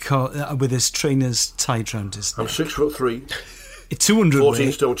 because with his trainers tied round his neck. I'm 6'3", 200 14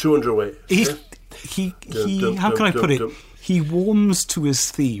 weight. stone, 200 weight. He how can I put it? He warms to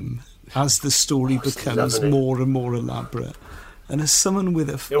his theme as the story becomes more and more elaborate. And as someone with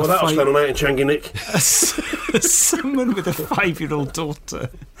a that'll spend a night in Changi Nick. As someone with a 5-year-old daughter,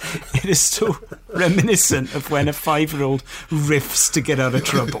 it is so reminiscent of when a 5-year-old riffs to get out of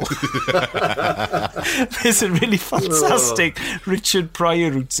trouble. There's a really fantastic Richard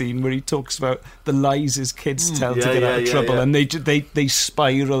Pryor routine where he talks about the lies his kids tell to get out of trouble, and they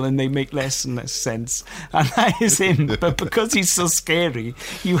spiral and they make less and less sense. And that is him, but because he's so scary,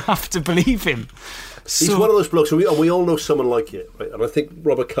 you have to believe him. He's one of those blokes, and we all know someone like it, right? And I think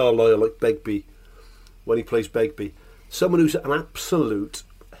Robert Carlyle, like Begbie, when he plays Begbie, someone who's an absolute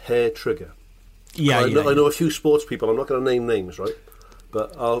hair trigger. I know a few sports people. I'm not going to name names, right?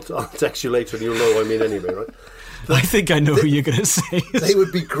 But I'll text you later, and you'll know what I mean anyway, right? I think I know who you're going to say. They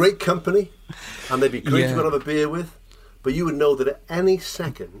would be great company, and they'd be great to have a beer with. But you would know that at any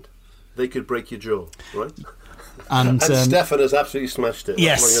second they could break your jaw, right? And Stefan has absolutely smashed it.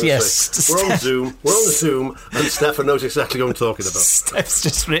 Yes. We're on Zoom, and Stefan knows exactly what I'm talking about. Steph's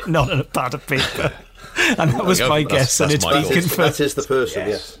just written on a pad of paper, and that was my guess, and it's been confirmed. That is the person,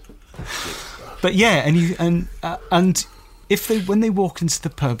 yes. But yeah, and if when they walk into the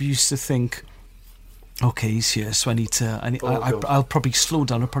pub, you used to think, okay, he's here, so I need to. I'll probably slow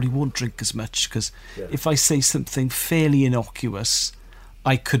down. I probably won't drink as much because if I say something fairly innocuous,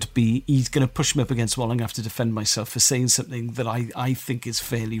 he's going to push me up against the wall. I'm going to have to defend myself for saying something that I think is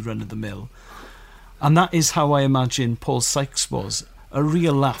fairly run-of-the-mill. And that is how I imagine Paul Sykes was. A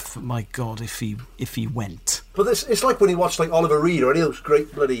real laugh, my God, if he went. But it's like when you watch like Oliver Reed or any of those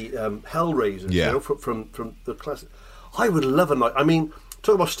great bloody Hellraisers, you know, from the classic. I would love a night. I mean,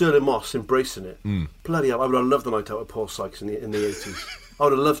 talk about Sterling Moss embracing it. Bloody hell, I would have loved the night out with Paul Sykes in the 80s. I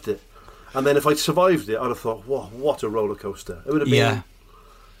would have loved it. And then if I'd survived it, I'd have thought, "Whoa, what a roller coaster!" It would have been. Yeah.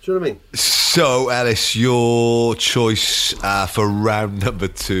 Do you know what I mean? So, Ellis, your choice for round number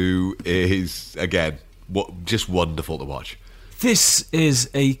 2 is, again, just wonderful to watch. This is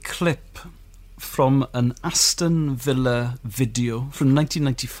a clip from an Aston Villa video from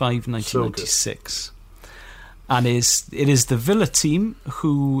 1995-1996. And it is the Villa team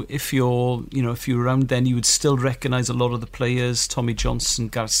who, if you're around then, you would still recognise a lot of the players: Tommy Johnson,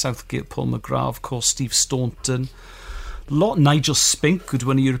 Gareth Southgate, Paul McGrath, of course, Steve Staunton. Nigel Spink, who'd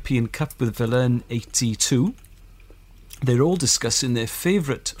won a European Cup with Villa in 82. They're all discussing their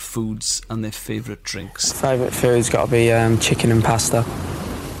favourite foods and their favourite drinks. Favourite food's got to be chicken and pasta.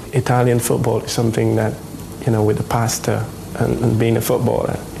 Italian football is something that, with the pasta and being a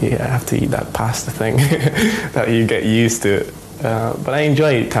footballer, you have to eat that pasta thing that you get used to. But I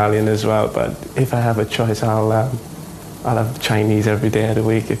enjoy Italian as well, but if I have a choice, I'll have Chinese every day of the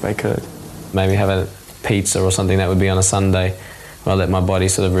week if I could. Maybe have a pizza or something that would be on a Sunday, where I let my body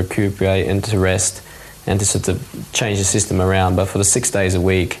sort of recuperate and to rest and to sort of change the system around. But for the 6 days a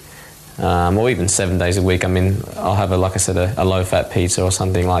week, or even 7 days a week, I'll have a low-fat pizza or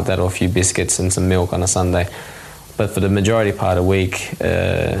something like that, or a few biscuits and some milk on a Sunday. But for the majority part of the week,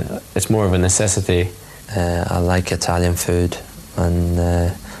 it's more of a necessity. I like Italian food, and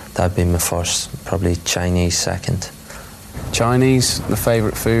that'd be my first, probably Chinese second. Chinese, the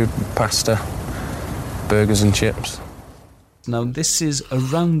favourite food, pasta, burgers and chips. Now, this is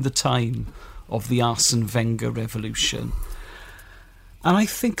around the time of the Arsene Wenger revolution. And I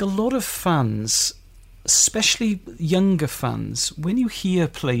think a lot of fans, especially younger fans, when you hear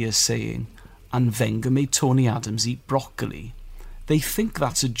players saying, "And Wenger made Tony Adams eat broccoli," they think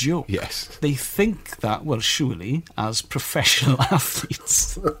that's a joke. Yes. They think that, well, surely, as professional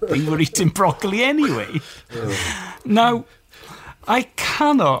athletes, they were eating broccoli anyway. Now, I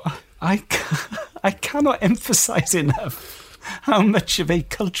cannot emphasise enough how much of a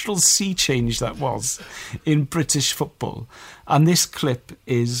cultural sea change that was in British football. And this clip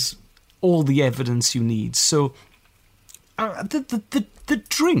is all the evidence you need. So, the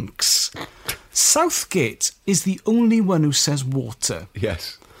drinks. Southgate is the only one who says water.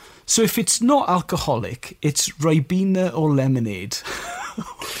 Yes. So if it's not alcoholic, it's Ribena or lemonade.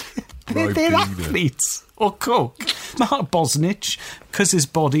 They're athletes. Or Coke. Mark Bosnich, because his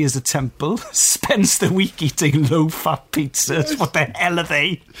body is a temple, spends the week eating low-fat pizzas. Yes. What the hell are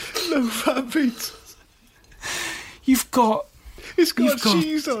they? Low-fat pizzas. It's got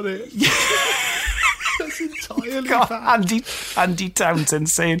cheese on it. That's entirely fat. Andy Townsend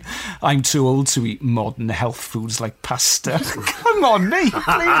saying, "I'm too old to eat modern health foods like pasta." Come on, mate.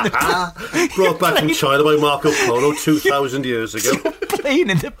 Brought back from China by Marco Polo 2,000 years ago. Playing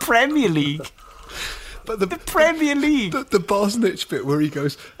in the Premier League. But the Premier League. The Bosnich bit where he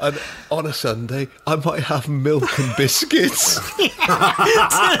goes, "And on a Sunday, I might have milk and biscuits." Like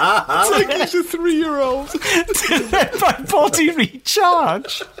he's a 3-year-old. To let my body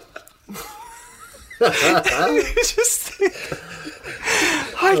recharge. I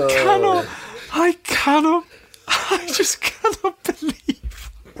just cannot believe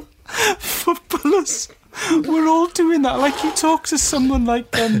footballers were all doing that. Like, you talk to someone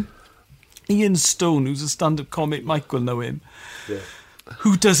like Ian Stone, who's a stand-up comic, Mike will know him,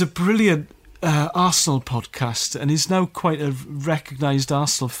 who does a brilliant Arsenal podcast and is now quite a recognised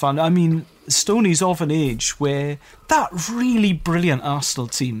Arsenal fan. I mean, Stoney's of an age where that really brilliant Arsenal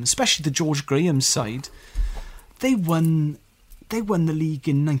team, especially the George Graham side, they won the league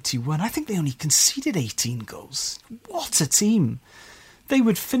in 91. I think they only conceded 18 goals. What a team. They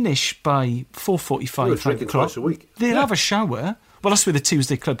would finish by 4:45, 5 o'clock. Twice a week. They'd have a shower. Well, that's where the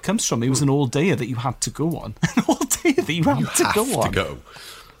Tuesday Club comes from. It was an all-dayer that you had to go on. An all-dayer that you had to go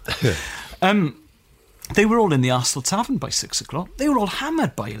on. They were all in the Arsenal Tavern by 6 o'clock. They were all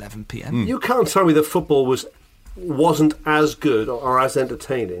hammered by 11 p.m. You can't tell me that football wasn't as good or as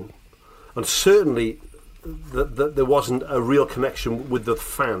entertaining, and certainly that there wasn't a real connection with the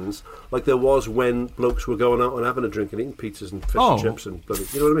fans like there was when blokes were going out and having a drink and eating pizzas and fish and chips and bloody,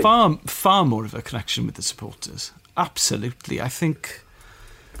 you know what I mean? Far more of a connection with the supporters. Absolutely. I think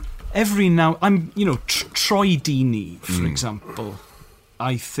every now... Troy Deeney, for example,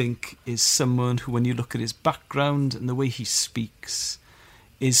 I think is someone who, when you look at his background and the way he speaks,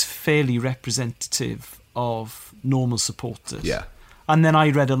 is fairly representative of normal supporters. Yeah. And then I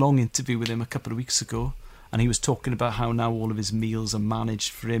read a long interview with him a couple of weeks ago, and he was talking about how now all of his meals are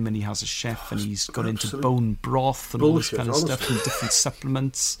managed for him, and he has a chef, and he's got into bone broth and all this kind of stuff, and different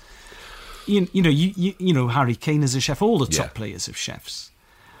supplements. You know, Harry Kane is a chef. All the top players are chefs.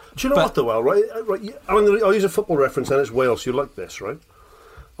 Do you know what, though, Al, right? I'll use a football reference, and it's Wales. You like this, right?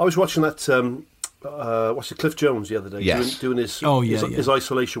 I was watching that. What's it? Cliff Jones the other day. Yes. Doing his his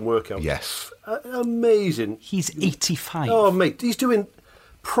isolation workout. Yes. Amazing. He's 85. Oh, mate, he's doing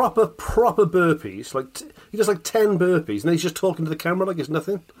proper burpees. He does like 10 burpees, and then he's just talking to the camera like it's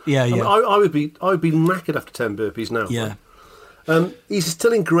nothing. Yeah, yeah. I would be knackered after 10 burpees now. Yeah. He's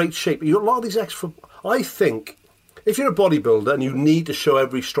still in great shape. You got a lot of these extra. I think if you're a bodybuilder and you need to show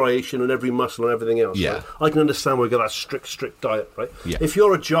every striation and every muscle and everything else, right, I can understand why you got that strict diet, right? Yeah. If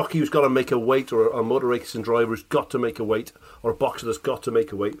you're a jockey who's got to make a weight, or a motor racing driver who's got to make a weight, or a boxer that's got to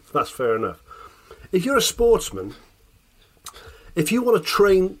make a weight, that's fair enough. If you're a sportsman, if you want to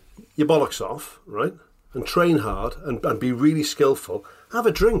train your bollocks off, right, and train hard and be really skillful, have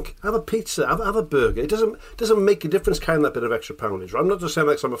a drink, have a pizza, have a burger. It doesn't make a difference carrying that bit of extra poundage, right? I'm not just saying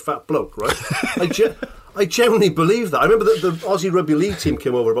that 'cause I'm a fat bloke, right? I genuinely believe that. I remember the Aussie Rugby League team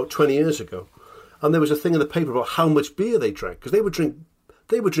came over about 20 years ago, and there was a thing in the paper about how much beer they drank, because they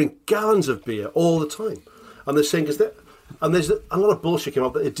would drink gallons of beer all the time. And they're saying, and there's a lot of bullshit came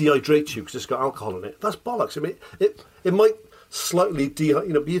up that it dehydrates you because it's got alcohol in it. That's bollocks. I mean, it might slightly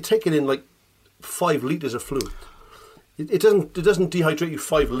but you're taking in like 5 litres of fluid. It doesn't dehydrate you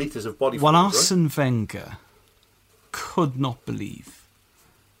 5 litres of body fluid. Well, Arsene Wenger could not believe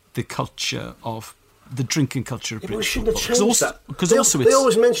the culture of the drinking culture of British football. Because also they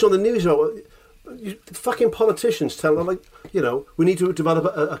always mention on the news about fucking politicians tell them, like, we need to develop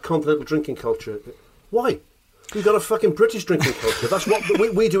a continental drinking culture. Why? We've got a fucking British drinking culture. That's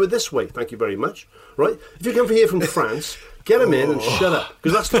what we do it this way. Thank you very much. Right? If you come here from France, get them in and shut up,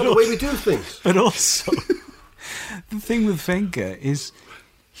 because that's not the way we do things. But also, the thing with Wenger is,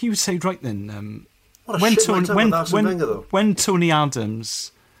 he would say, right then, when Tony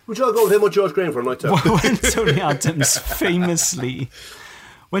Adams. Would you like to go with him or George Graham for a night out? When Tony Adams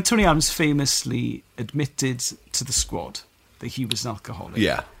famously admitted to the squad that he was an alcoholic.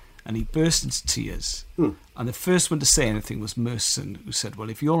 Yeah. And he burst into tears. And the first one to say anything was Merson, who said, well,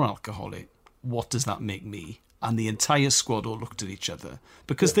 if you're an alcoholic, what does that make me? And the entire squad all looked at each other,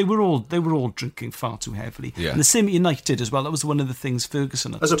 because they were all drinking far too heavily. Yeah. And the same at United as well. That was one of the things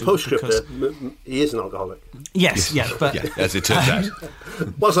Ferguson had as to a do. Postscript, he is an alcoholic. Yes, yeah, but as it turns out,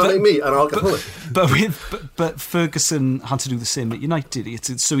 what's that make me an alcoholic? But Ferguson had to do the same at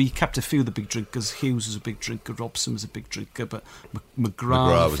United. So he kept a few of the big drinkers. Hughes was a big drinker. Robson was a big drinker. But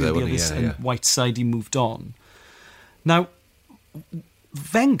McGrath was there, and Whiteside, he moved on. Now,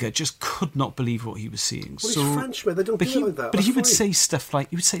 Wenger just could not believe what he was seeing. Well, he's French, mate. They don't feel like that. But he would say stuff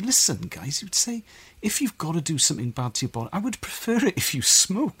like, listen, guys, he would say, if you've got to do something bad to your body, I would prefer it if you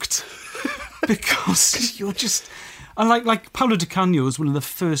smoked. Because you're just... And like Paulo Di Canio was one of the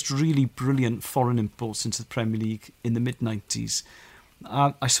first really brilliant foreign imports into the Premier League in the mid-90s.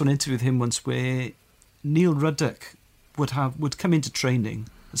 I saw an interview with him once where Neil Ruddock would come into training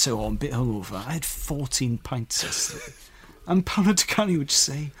and say, I'm a bit hungover. I had 14 pints yesterday. And Paulo Di Canio would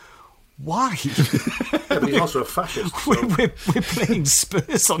say, why? Yeah, but he's also a fascist. So. We're playing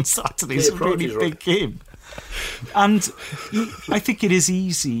Spurs on Saturday. It's a really big game. And I think it is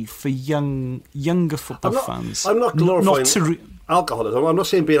easy for younger football fans. I'm not glorifying alcoholism. I'm not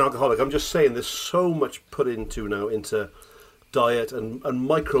saying being alcoholic. I'm just saying there's so much put into diet and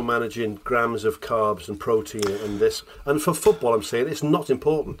micromanaging grams of carbs and protein and this. And for football, I'm saying it's not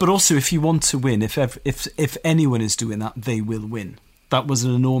important. But also, if you want to win, if anyone is doing that, they will win. That was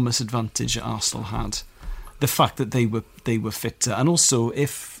an enormous advantage that Arsenal had. The fact that they were fitter, and also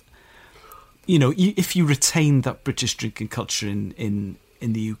if you retain that British drinking culture in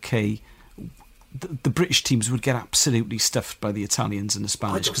the UK. The British teams would get absolutely stuffed by the Italians and the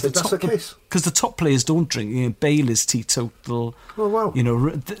Spanish. I don't think that's the case. Because the top players don't drink. Bale is teetotal. Oh, wow.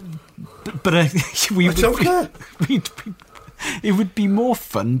 But I don't care. It would be more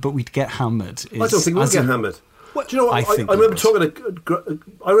fun, but we'd get hammered. I don't think we'd get hammered. Do you know what?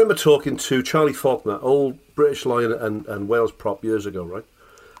 I remember talking to Charlie Faulkner, old British Lion and Wales prop years ago, right?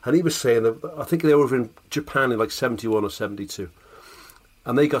 And he was saying that I think they were over in Japan in like 71 or 72.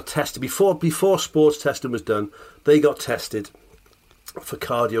 And they got tested before sports testing was done. They got tested for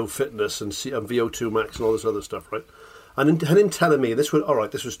cardio fitness and VO2 max and all this other stuff, right? And him telling me this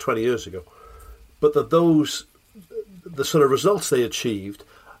was 20 years ago, but that the sort of results they achieved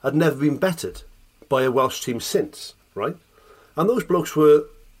had never been bettered by a Welsh team since, right? And those blokes were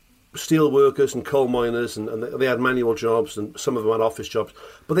steel workers and coal miners, and they had manual jobs, and some of them had office jobs,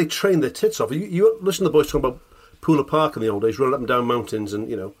 but they trained their tits off. You listen to the boys talking about Pooler Park in the old days, running up and down mountains, and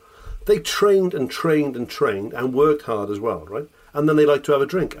they trained and worked hard as well, right? And then they like to have a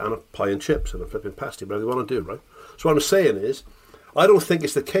drink and a pie and chips and a flipping pasty, whatever they want to do, right? So what I'm saying is, I don't think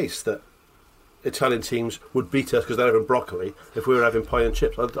it's the case that Italian teams would beat us because they're having broccoli if we were having pie and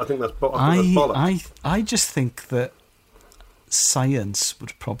chips. I think that's bollocks. I just think that science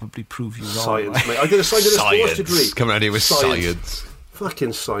would probably prove you wrong. Science, mate. I did a sports degree. Come around here with science.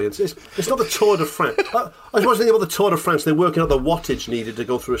 Fucking science. It's not the Tour de France. I was thinking about the Tour de France. They're working out the wattage needed to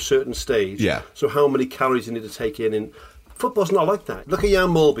go through a certain stage. Yeah. So how many calories you need to take in. And football's not like that. Look at Jan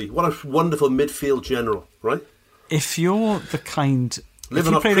Molby. What a wonderful midfield general, right? If you're the kind...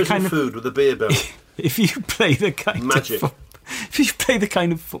 Living off prison food with a beer belly. If you play the kind Magic. if you play the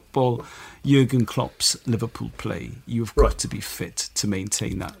kind of football Jurgen Klopp's Liverpool play, you've got to be fit to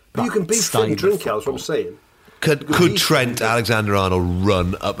maintain that. But you can be fit and drink, Al, is what I'm saying. Could Trent Alexander-Arnold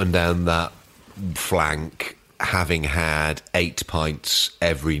run up and down that flank having had 8 pints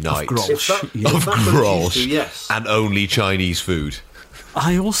every night? Of Grolsch. Yes. And only Chinese food?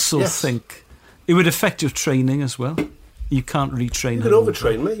 I also think it would affect your training as well. You can't retrain. You can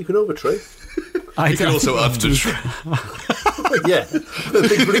overtrain, mate. You can overtrain. You can also undertrain. Yeah, the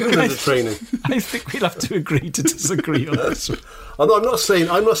big believer in the training. I think we'll have to agree to disagree on this one. I'm not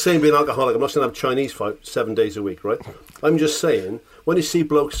saying be an alcoholic. I'm not saying have Chinese fight 7 days a week, right? I'm just saying when you see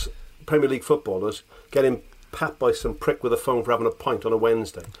blokes, Premier League footballers, getting papped by some prick with a phone for having a pint on a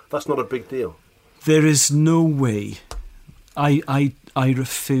Wednesday, that's not a big deal. There is no way. I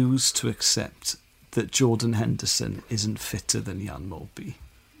refuse to accept that Jordan Henderson isn't fitter than Jan Molby.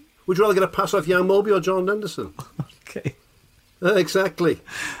 Would you rather get a pass off Jan Molby or Jordan Henderson? Okay. Exactly.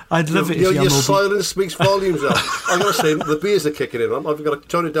 I'd love it if Jan your Molby... silence speaks volumes, Al. I'm going to say the beers are kicking in. I've got to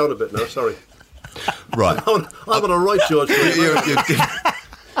tone it down a bit now, sorry. Right. I'm on a right, George.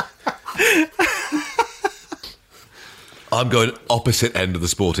 I'm going opposite end of the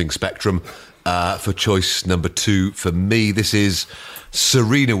sporting spectrum for choice number 2. For me, this is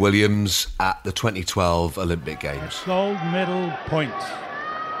Serena Williams at the 2012 Olympic Games. Gold medal point.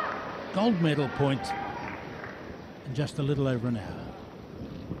 Gold medal point in just a little over an hour.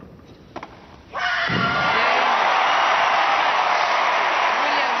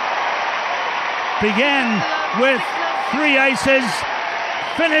 Began with 3 aces,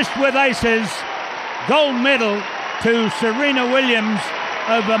 finished with aces. Gold medal to Serena Williams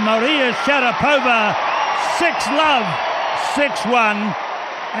over Maria Sharapova. 6-love, 6-1.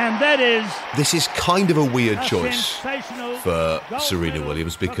 And that is... This is kind of a weird choice for Serena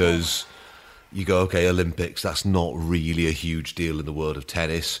Williams because you go, okay, Olympics, that's not really a huge deal in the world of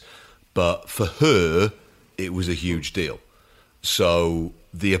tennis. But for her, it was a huge deal. So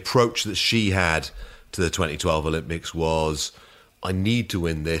the approach that she had to the 2012 Olympics was, I need to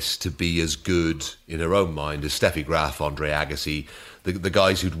win this to be as good in her own mind as Steffi Graf, Andre Agassi, the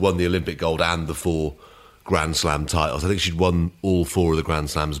guys who'd won the Olympic gold and the 4 Grand Slam titles. I think she'd won all 4 of the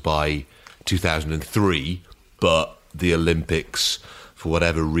Grand Slams by 2003, but the Olympics, for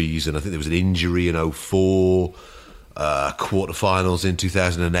whatever reason, I think there was an injury in 2004, quarterfinals in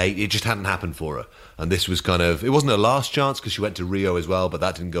 2008. It just hadn't happened for her. And this was kind of, it wasn't her last chance because she went to Rio as well, but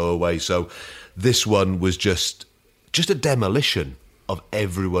that didn't go away. So this one was just a demolition of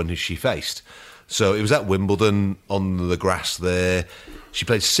everyone who she faced. So it was at Wimbledon on the grass there. She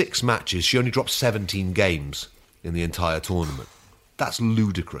played 6 matches. She only dropped 17 games in the entire tournament. That's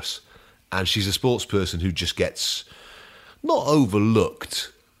ludicrous. And she's a sports person who just gets not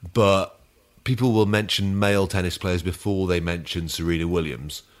overlooked, but people will mention male tennis players before they mention Serena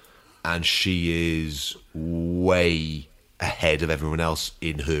Williams. And she is way ahead of everyone else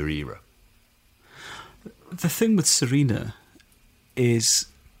in her era. The thing with Serena is,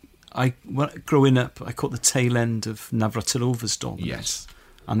 growing up, I caught the tail end of Navratilova's dominance. Yes.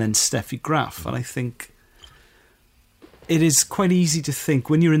 And then Steffi Graf. And I think it is quite easy to think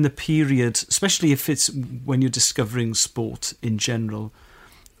when you're in the period, especially if it's when you're discovering sport in general,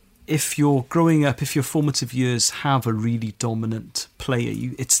 if you're growing up, if your formative years have a really dominant player,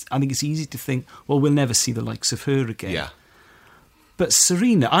 I think it's easy to think, well, we'll never see the likes of her again. Yeah. But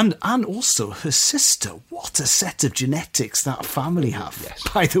Serena and also her sister, what a set of genetics that family have. Yes.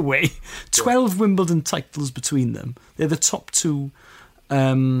 By the way, 12 Wimbledon titles between them. They're the top 2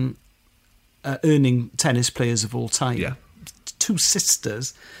 earning tennis players of all time. Yeah. 2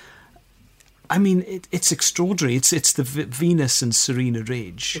 sisters. I mean, it's extraordinary. It's the Venus and Serena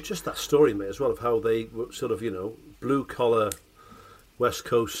age. It's just that story, mate, as well, of how they were sort of, blue collar, West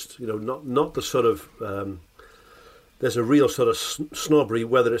Coast, not the sort of... there's a real sort of snobbery,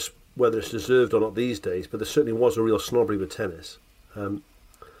 whether it's deserved or not these days, but there certainly was a real snobbery with tennis.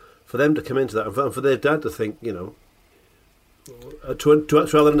 For them to come into that, and for their dad to think, to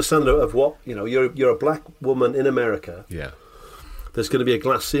have an understanding of what, you're a black woman in America. Yeah. There's going to be a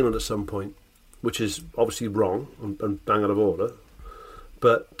glass ceiling at some point, which is obviously wrong and bang out of order.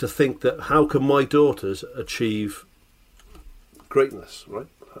 But to think that how can my daughters achieve greatness, right?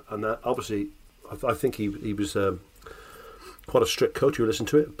 And that obviously, I think he was quite a strict coach. You listen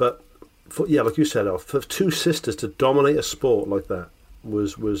to it, but like you said, for two sisters to dominate a sport like that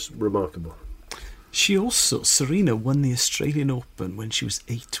was remarkable. She also, Serena, won the Australian Open when she was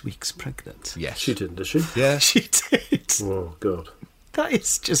 8 weeks pregnant. Yes, she did. Did she? Yeah, she did. Oh God, that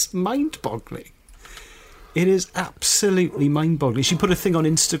is just mind-boggling. It is absolutely mind-boggling. She put a thing on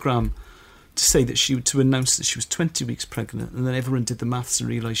Instagram to say that to announce that she was 20 weeks pregnant, and then everyone did the maths and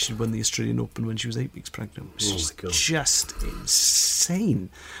realised she'd won the Australian Open when she was 8 weeks pregnant. It's just insane.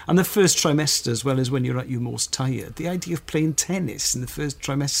 And the first trimester, as well as when you're at your most tired, the idea of playing tennis in the first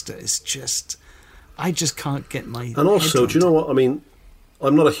trimester is just... I just can't get my... And also, do you know what? I mean,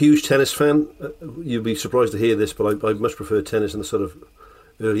 I'm not a huge tennis fan. You'd be surprised to hear this, but I much prefer tennis in the sort of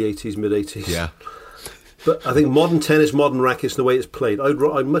early 80s, mid-80s. Yeah. But I think modern tennis, modern rackets, the way it's played,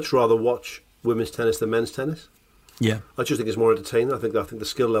 I'd much rather watch women's tennis than men's tennis. Yeah, I just think it's more entertaining. I think the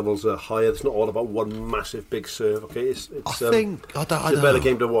skill levels are higher. It's not all about one massive big serve. Okay, it's a better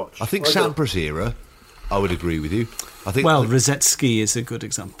game to watch. I think Sampra's era, I would agree with you. I think Rosetsky is a good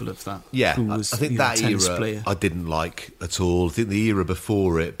example of that. Yeah, who was, I think that era player. I didn't like at all. I think the era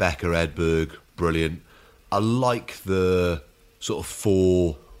before it, Becker, Edberg, brilliant. I like the sort of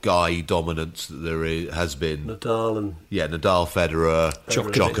four-guy dominance that there has been. Nadal, Federer,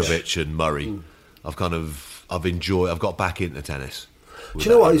 Djokovic and Murray. I've got back into tennis. Do you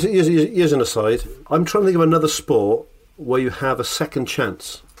know what? Here's an aside. I'm trying to think of another sport where you have a second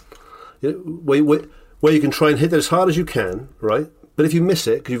chance. Where you can try and hit it as hard as you can, right? But if you miss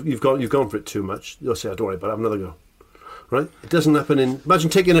it, because you've gone for it too much, you'll say, don't worry about it, have another go. Right? It doesn't happen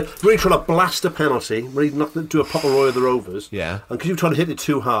imagine really trying to blast a penalty, really not do a proper Roy of the Rovers. Yeah. And because you've tried to hit it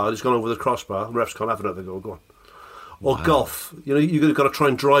too hard, it's gone over the crossbar, the refs can't have another go on. Or golf. You've got to try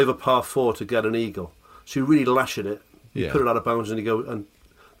and drive a par 4 to get an eagle. So you really lash at it, you put it out of bounds, and you go, and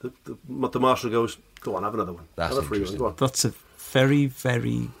the marshal goes, go on, have another one. That's another free one. Go on. That's a very,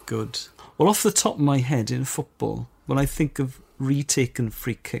 very good... Well, off the top of my head in football, when I think of retaken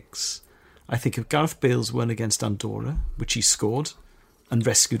free kicks, I think of Gareth Bale's one against Andorra, which he scored and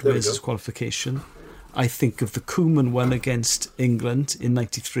rescued Wales' qualification. I think of the Koeman one against England in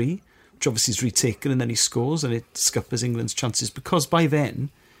 '93, which obviously is retaken, and then he scores and it scuppers England's chances, because by then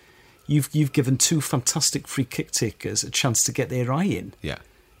you've given two fantastic free kick takers a chance to get their eye in. Yeah.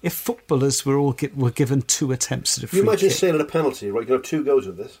 If footballers were given two attempts at a free kick... You imagine sailing a penalty, right? You can have two goes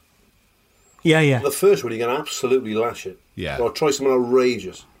with this. Yeah. The first one, you're going to absolutely lash it. Yeah. Or try something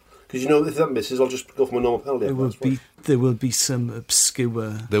outrageous. Because if that misses, I'll just go for my normal penalty. There will be some obscure...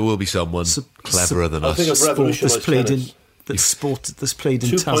 There will be someone cleverer than us. I think I've revolutionised tennis. That's played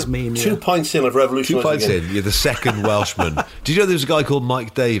in Tasmania. 2 pints in, I've revolutionised 2 pints in, you're the second Welshman. Did you know there's a guy called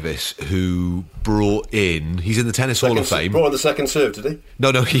Mike Davis who brought in... He's in the Tennis Hall of Fame. Brought in the second serve, did he?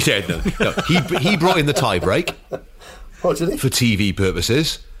 No, he did. No. He brought in the tie-break. Oh, did he? For TV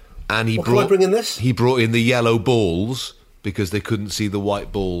purposes. And can I bring in this? He brought in the yellow balls because they couldn't see the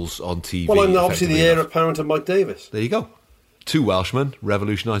white balls on TV. Well, I'm obviously the heir apparent of Mike Davis. There you go. 2 Welshmen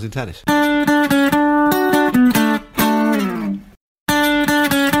revolutionising tennis.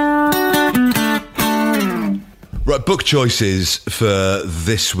 Right, book choices for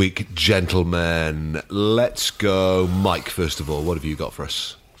this week, gentlemen. Let's go, Mike, first of all. What have you got for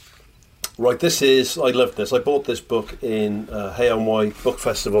us? Right, I love this. I bought this book in Hay-on-Wye Book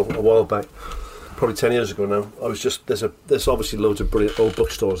Festival a while back, probably 10 years ago now. There's obviously loads of brilliant old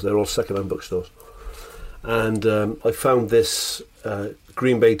bookstores. They're all second-hand bookstores. And I found this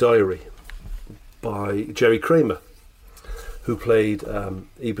Green Bay Diary by Jerry Kramer, who played,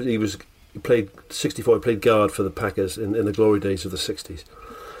 he played 64, he played guard for the Packers in the glory days of the 60s.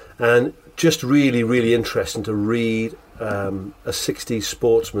 And just really, really interesting to read a 60s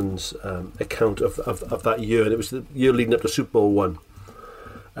sportsman's account of that year, and it was the year leading up to Super Bowl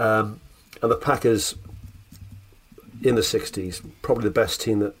I. And the Packers in the 60s, probably the best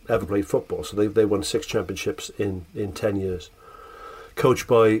team that ever played football. So they won 6 championships in 10 years. Coached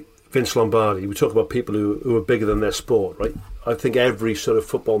by Vince Lombardi. We talk about people who are bigger than their sport, right? I think every sort of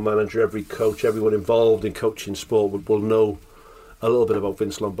football manager, every coach, everyone involved in coaching sport will know a little bit about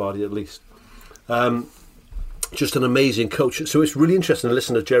Vince Lombardi at least. Just an amazing coach. So it's really interesting to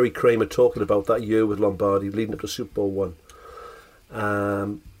listen to Jerry Kramer talking about that year with Lombardi leading up to Super Bowl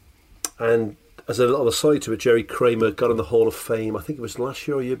I. And as a little aside to it, Jerry Kramer got in the Hall of Fame, I think it was last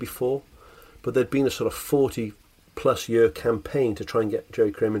year or year before, but there'd been a sort of 40-plus year campaign to try and get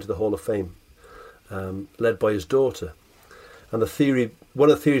Jerry Kramer into the Hall of Fame, led by his daughter. And one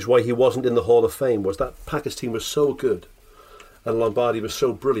of the theories why he wasn't in the Hall of Fame was that Packers team was so good, and Lombardi was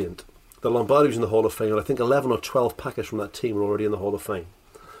so brilliant that Lombardi was in the Hall of Fame, and I think 11 or 12 Packers from that team were already in the Hall of Fame,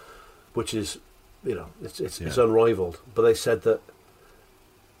 which is, it's unrivaled. But they said that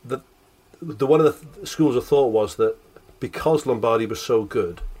the one of the schools of thought was that because Lombardi was so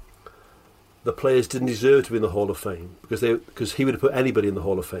good, the players didn't deserve to be in the Hall of Fame because he would have put anybody in the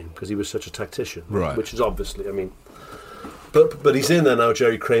Hall of Fame because he was such a tactician, right? Which is obviously, but he's in there now,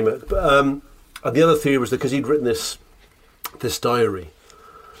 Jerry Kramer. And the other theory was that because he'd written this diary,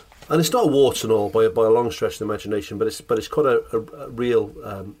 and it's not warts and all by a long stretch of the imagination, but it's quite a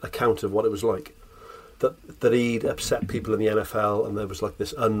real account of what it was like. That he'd upset people in the NFL, and there was like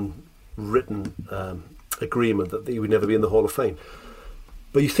this unwritten agreement that he would never be in the Hall of Fame.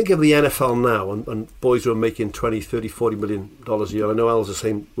 But you think of the NFL now, and boys who are making $20, $30, $40 million a year. I know Al's the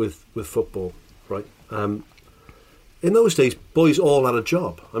same with football, right? In those days, boys all had a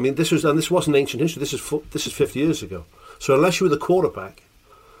job. I mean, this wasn't ancient history. This is 50 years ago. So unless you were the quarterback,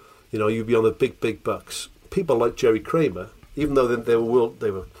 you'd be on the big bucks. People like Jerry Kramer, even though they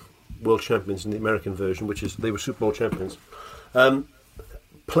were world champions in the American version, which is they were Super Bowl champions.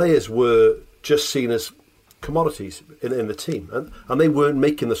 Players were just seen as commodities in the team, and they weren't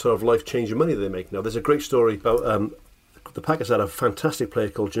making the sort of life-changing money they make now. There's a great story about the Packers had a fantastic player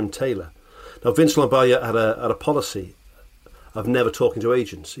called Jim Taylor. Now, Vince Lombardi had a policy of never talking to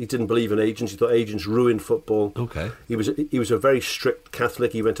agents. He didn't believe in agents. He thought agents ruined football. Okay. He was a very strict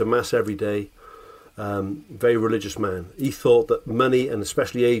Catholic. He went to mass every day. Very religious man. He thought that money and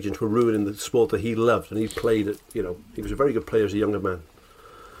especially agents were ruining the sport that he loved, and he played it. He was a very good player as a younger man.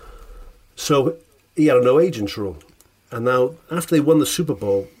 So he had a no agents rule. And now, after they won the Super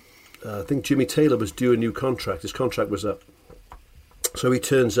Bowl, I think Jimmy Taylor was due a new contract. His contract was up. So he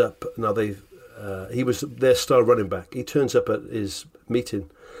turns up. Now he was their star running back. He turns up at his meeting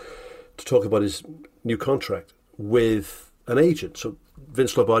to talk about his new contract with an agent. So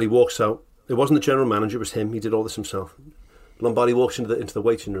Vince Lombardi walks out. It wasn't the general manager, it was him. He did all this himself. Lombardi walks into the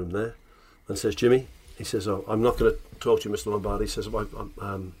waiting room there and says, "Jimmy," he says, "Oh, I'm not going to talk to you, Mr. Lombardi." He says,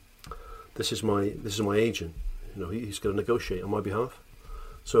 this is my agent. He's going to negotiate on my behalf."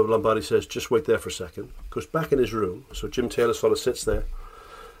 So Lombardi says, "Just wait there for a second." Goes back in his room. So Jim Taylor sort of sits there.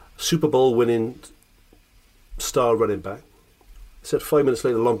 Super Bowl winning star running back. He said 5 minutes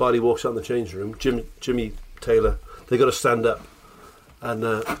later, Lombardi walks out in the changing room. Jimmy Taylor, they got to stand up,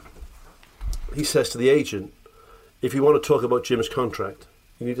 and he says to the agent, "If you want to talk about Jim's contract,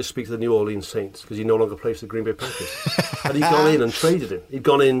 you need to speak to the New Orleans Saints because he no longer plays for the Green Bay Packers." And he'd gone in and traded him. He'd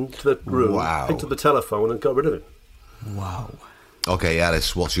gone into the room, picked up the telephone, and got rid of him. Wow. Okay,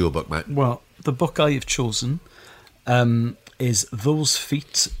 Alice, what's your book, mate? Well, the book I have chosen is Those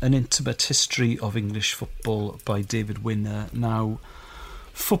Feet, An Intimate History of English Football by David Winner. Now,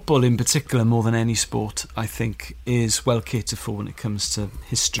 football in particular, more than any sport, I think, is well catered for when it comes to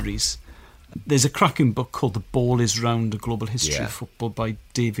histories. There's a cracking book called The Ball is Round, A Global History of Football by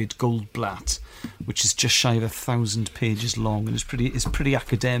David Goldblatt, which is just shy of 1,000 pages long, and it's pretty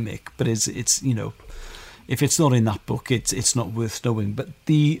academic, but it's if it's not in that book, it's not worth knowing. But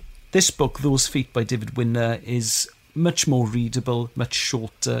this book, Those Feet by David Winner, is much more readable, much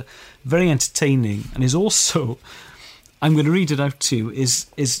shorter, very entertaining, and is also, I'm going to read it out to you,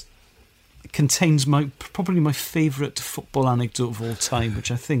 is contains probably my favourite football anecdote of all time,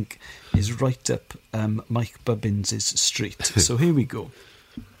 which I think is right up Mike Bubbins' street. So here we go.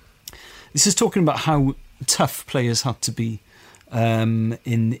 This is talking about how tough players had to be in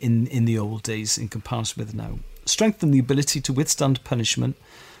the old days in comparison with now. Strength and the ability to withstand punishment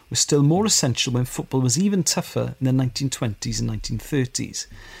was still more essential when football was even tougher in the 1920s and 1930s.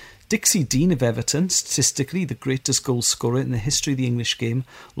 Dixie Dean of Everton, statistically the greatest goal scorer in the history of the English game,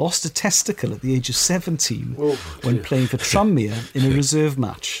 lost a testicle at the age of 17 when playing for Tranmere in a reserve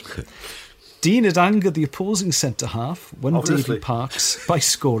match. Dean had angered the opposing centre-half, won David Parks by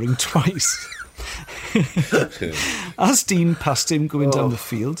scoring twice. As Dean passed him going down the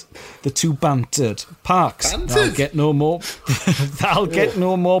field, the two bantered. "Parks, they'll get no more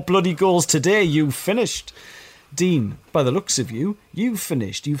bloody goals today, you've finished." "Dean, by the looks of you, you've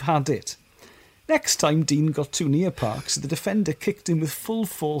finished, you've had it." Next time Dean got too near Parks, the defender kicked him with full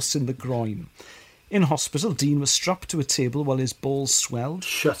force in the groin. In hospital, Dean was strapped to a table while his balls swelled.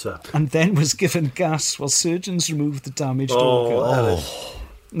 Shut up. And then was given gas while surgeons removed the damaged organ.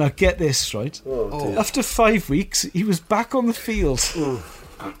 Now get this, right? After 5 weeks, he was back on the field.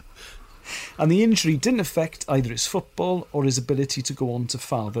 And the injury didn't affect either his football or his ability to go on to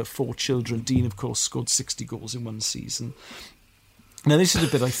father 4 children. Dean, of course, scored 60 goals in one season. Now, this is a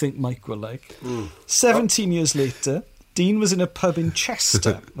bit I think Mike will like. 17 years later, Dean was in a pub in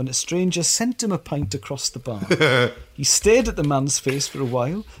Chester when a stranger sent him a pint across the bar. He stared at the man's face for a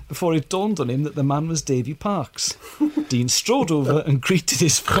while before it dawned on him that the man was Davy Parks. Dean strode over and greeted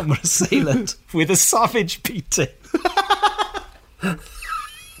his former assailant with a savage beating.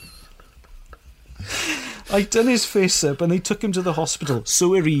 I'd done his face up and they took him to the hospital.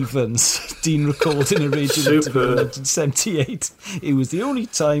 So we're evens, Dean recalled in a radio interview in 1978. It was the only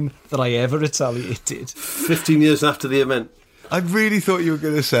time that I ever retaliated. 15 years after the event. I really thought you were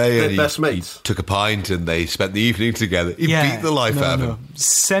going to say they're best mates. He took a pint and they spent the evening together. He beat the life out of him.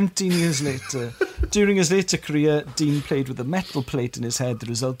 17 years later. During his later career, Dean played with a metal plate in his head, the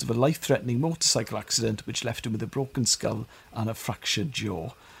result of a life-threatening motorcycle accident which left him with a broken skull and a fractured jaw.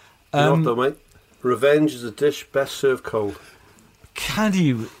 You know what though, mate? Revenge is a dish best served cold. Can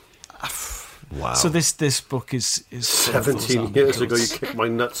you? Wow. So this book is 17 years ago. You kicked my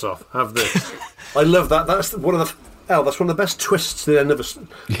nuts off. Have this. I love that. That's one of the best twists to the end of a story.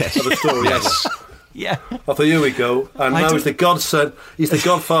 Yes. Yeah. I thought, here we go. And now he's the godson. He's the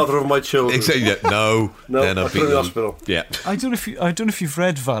godfather of my children. Exactly. No. I put him in the hospital. Yeah. I don't know if you've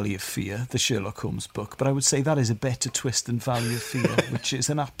read Valley of Fear, the Sherlock Holmes book, but I would say that is a better twist than Valley of Fear, which is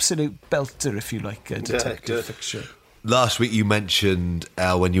an absolute belter, if you like, detective fiction. Last week you mentioned,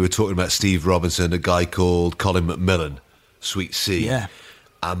 when you were talking about Steve Robinson, a guy called Colin Macmillan, Sweet Sea. Yeah.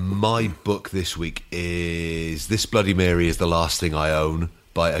 And my book this week is This Bloody Mary is the Last Thing I Own,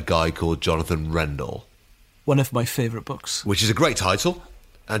 by a guy called Jonathan Rendell. One of my favourite books. Which is a great title.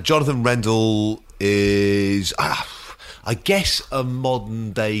 And Jonathan Rendell is, I guess, a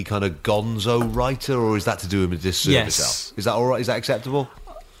modern day kind of gonzo writer, or is that to do him a disservice? Yes. Is that all right? Is that acceptable?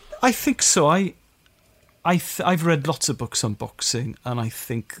 I think so. I've read lots of books on boxing, and I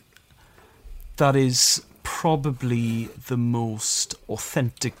think that is probably the most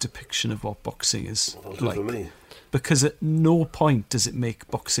authentic depiction of what boxing is like. For me. Because at no point does it make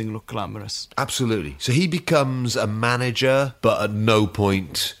boxing look glamorous. Absolutely. So he becomes a manager, but at no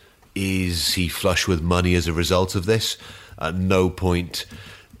point is he flush with money as a result of this. At no point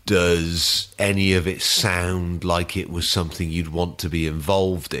does any of it sound like it was something you'd want to be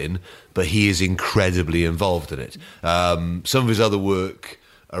involved in, but he is incredibly involved in it. Some of his other work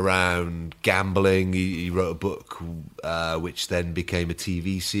around gambling, he wrote a book which then became a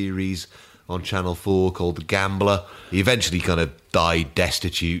TV series on Channel 4 called The Gambler. He eventually kind of died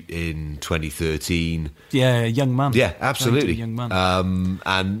destitute in 2013. Yeah, a young man. Yeah, absolutely. Young man.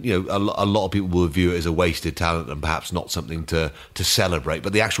 And, you know, a lot of people will view it as a wasted talent and perhaps not something to celebrate.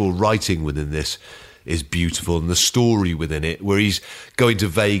 But the actual writing within this is beautiful, and the story within it, where he's going to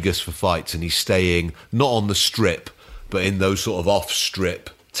Vegas for fights and he's staying not on the strip, but in those sort of off-strip,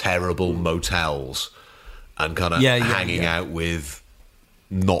 terrible motels and kind of hanging out with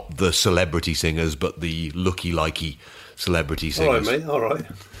not the celebrity singers, but the looky-likey celebrity singers. All right,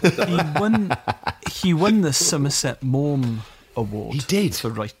 mate, He won the Somerset Maugham Award. He did. For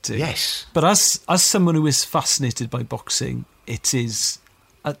writing. Yes. But as someone who is fascinated by boxing, it is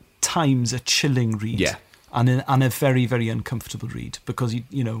at times a chilling read. Yeah. And a very, very uncomfortable read, because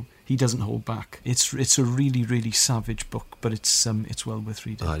he doesn't hold back. It's a really, really savage book, but it's well worth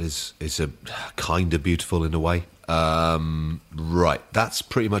reading. It's a kind of beautiful in a way. Right, that's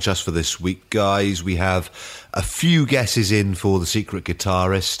pretty much us for this week, guys. We have a few guesses in for The Secret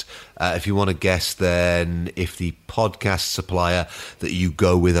Guitarist. If you want to guess, then if the podcast supplier that you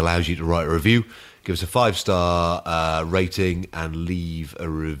go with allows you to write a review, give us a 5-star rating and leave a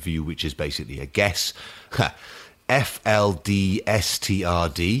review, which is basically a guess. FLDSTRD,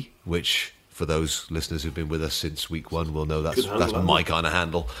 which, for those listeners who've been with us since week 1, will know that's my kind of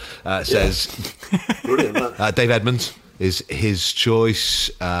handle. Says brilliant. Dave Edmonds is his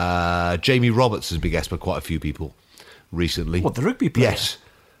choice. Jamie Roberts has been guessed by quite a few people recently. What, the rugby player? Yes,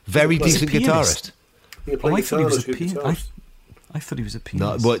 very decent guitarist. I thought he was a pianist. I thought he was a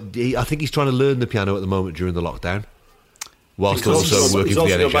pianist. No, but I think he's trying to learn the piano at the moment during the lockdown, whilst He's also working for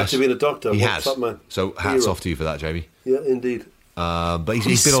the NHS. He's also back to being a doctor. He has. So hats off to you for that, Jamie. Yeah, indeed. But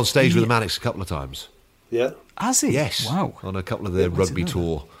he's been on stage with the Manics a couple of times. Yeah. Has he? Yes. Wow. On a couple of the rugby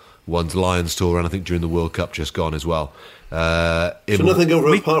tour ones, Lions tour, and I think during the World Cup just gone as well. So nothing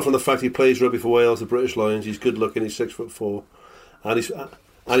over apart from the fact he plays rugby for Wales, the British Lions. He's good looking. He's 6'4", and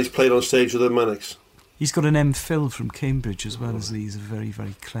he's played on stage with the Manics. He's got an M.Phil from Cambridge as well, as he's a very,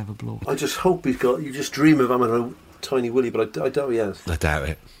 very clever bloke. I just hope he's got. You just dream of him and a tiny willy, but I doubt he has. I doubt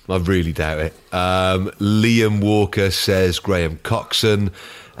it. I really doubt it. Liam Walker says Graham Coxon.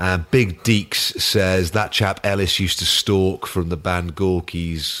 Big Deeks says that chap Ellis used to stalk from the band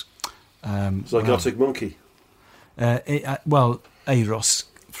Gorky's. Zygotic Monkey. Eros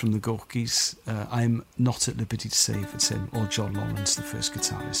from the Gorkies. I'm not at liberty to say if it's him or John Lawrence, the first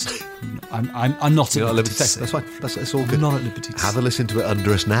guitarist. I'm not at liberty to say. That's fine. That's all good. I'm not at liberty to say. Have a listen to it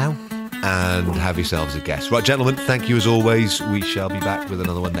under us now and have yourselves a guess. Right, gentlemen, thank you as always. We shall be back with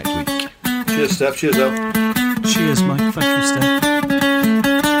another one next week. Cheers, Steph. Cheers, Al. Cheers, Mike. Thank you, Steph.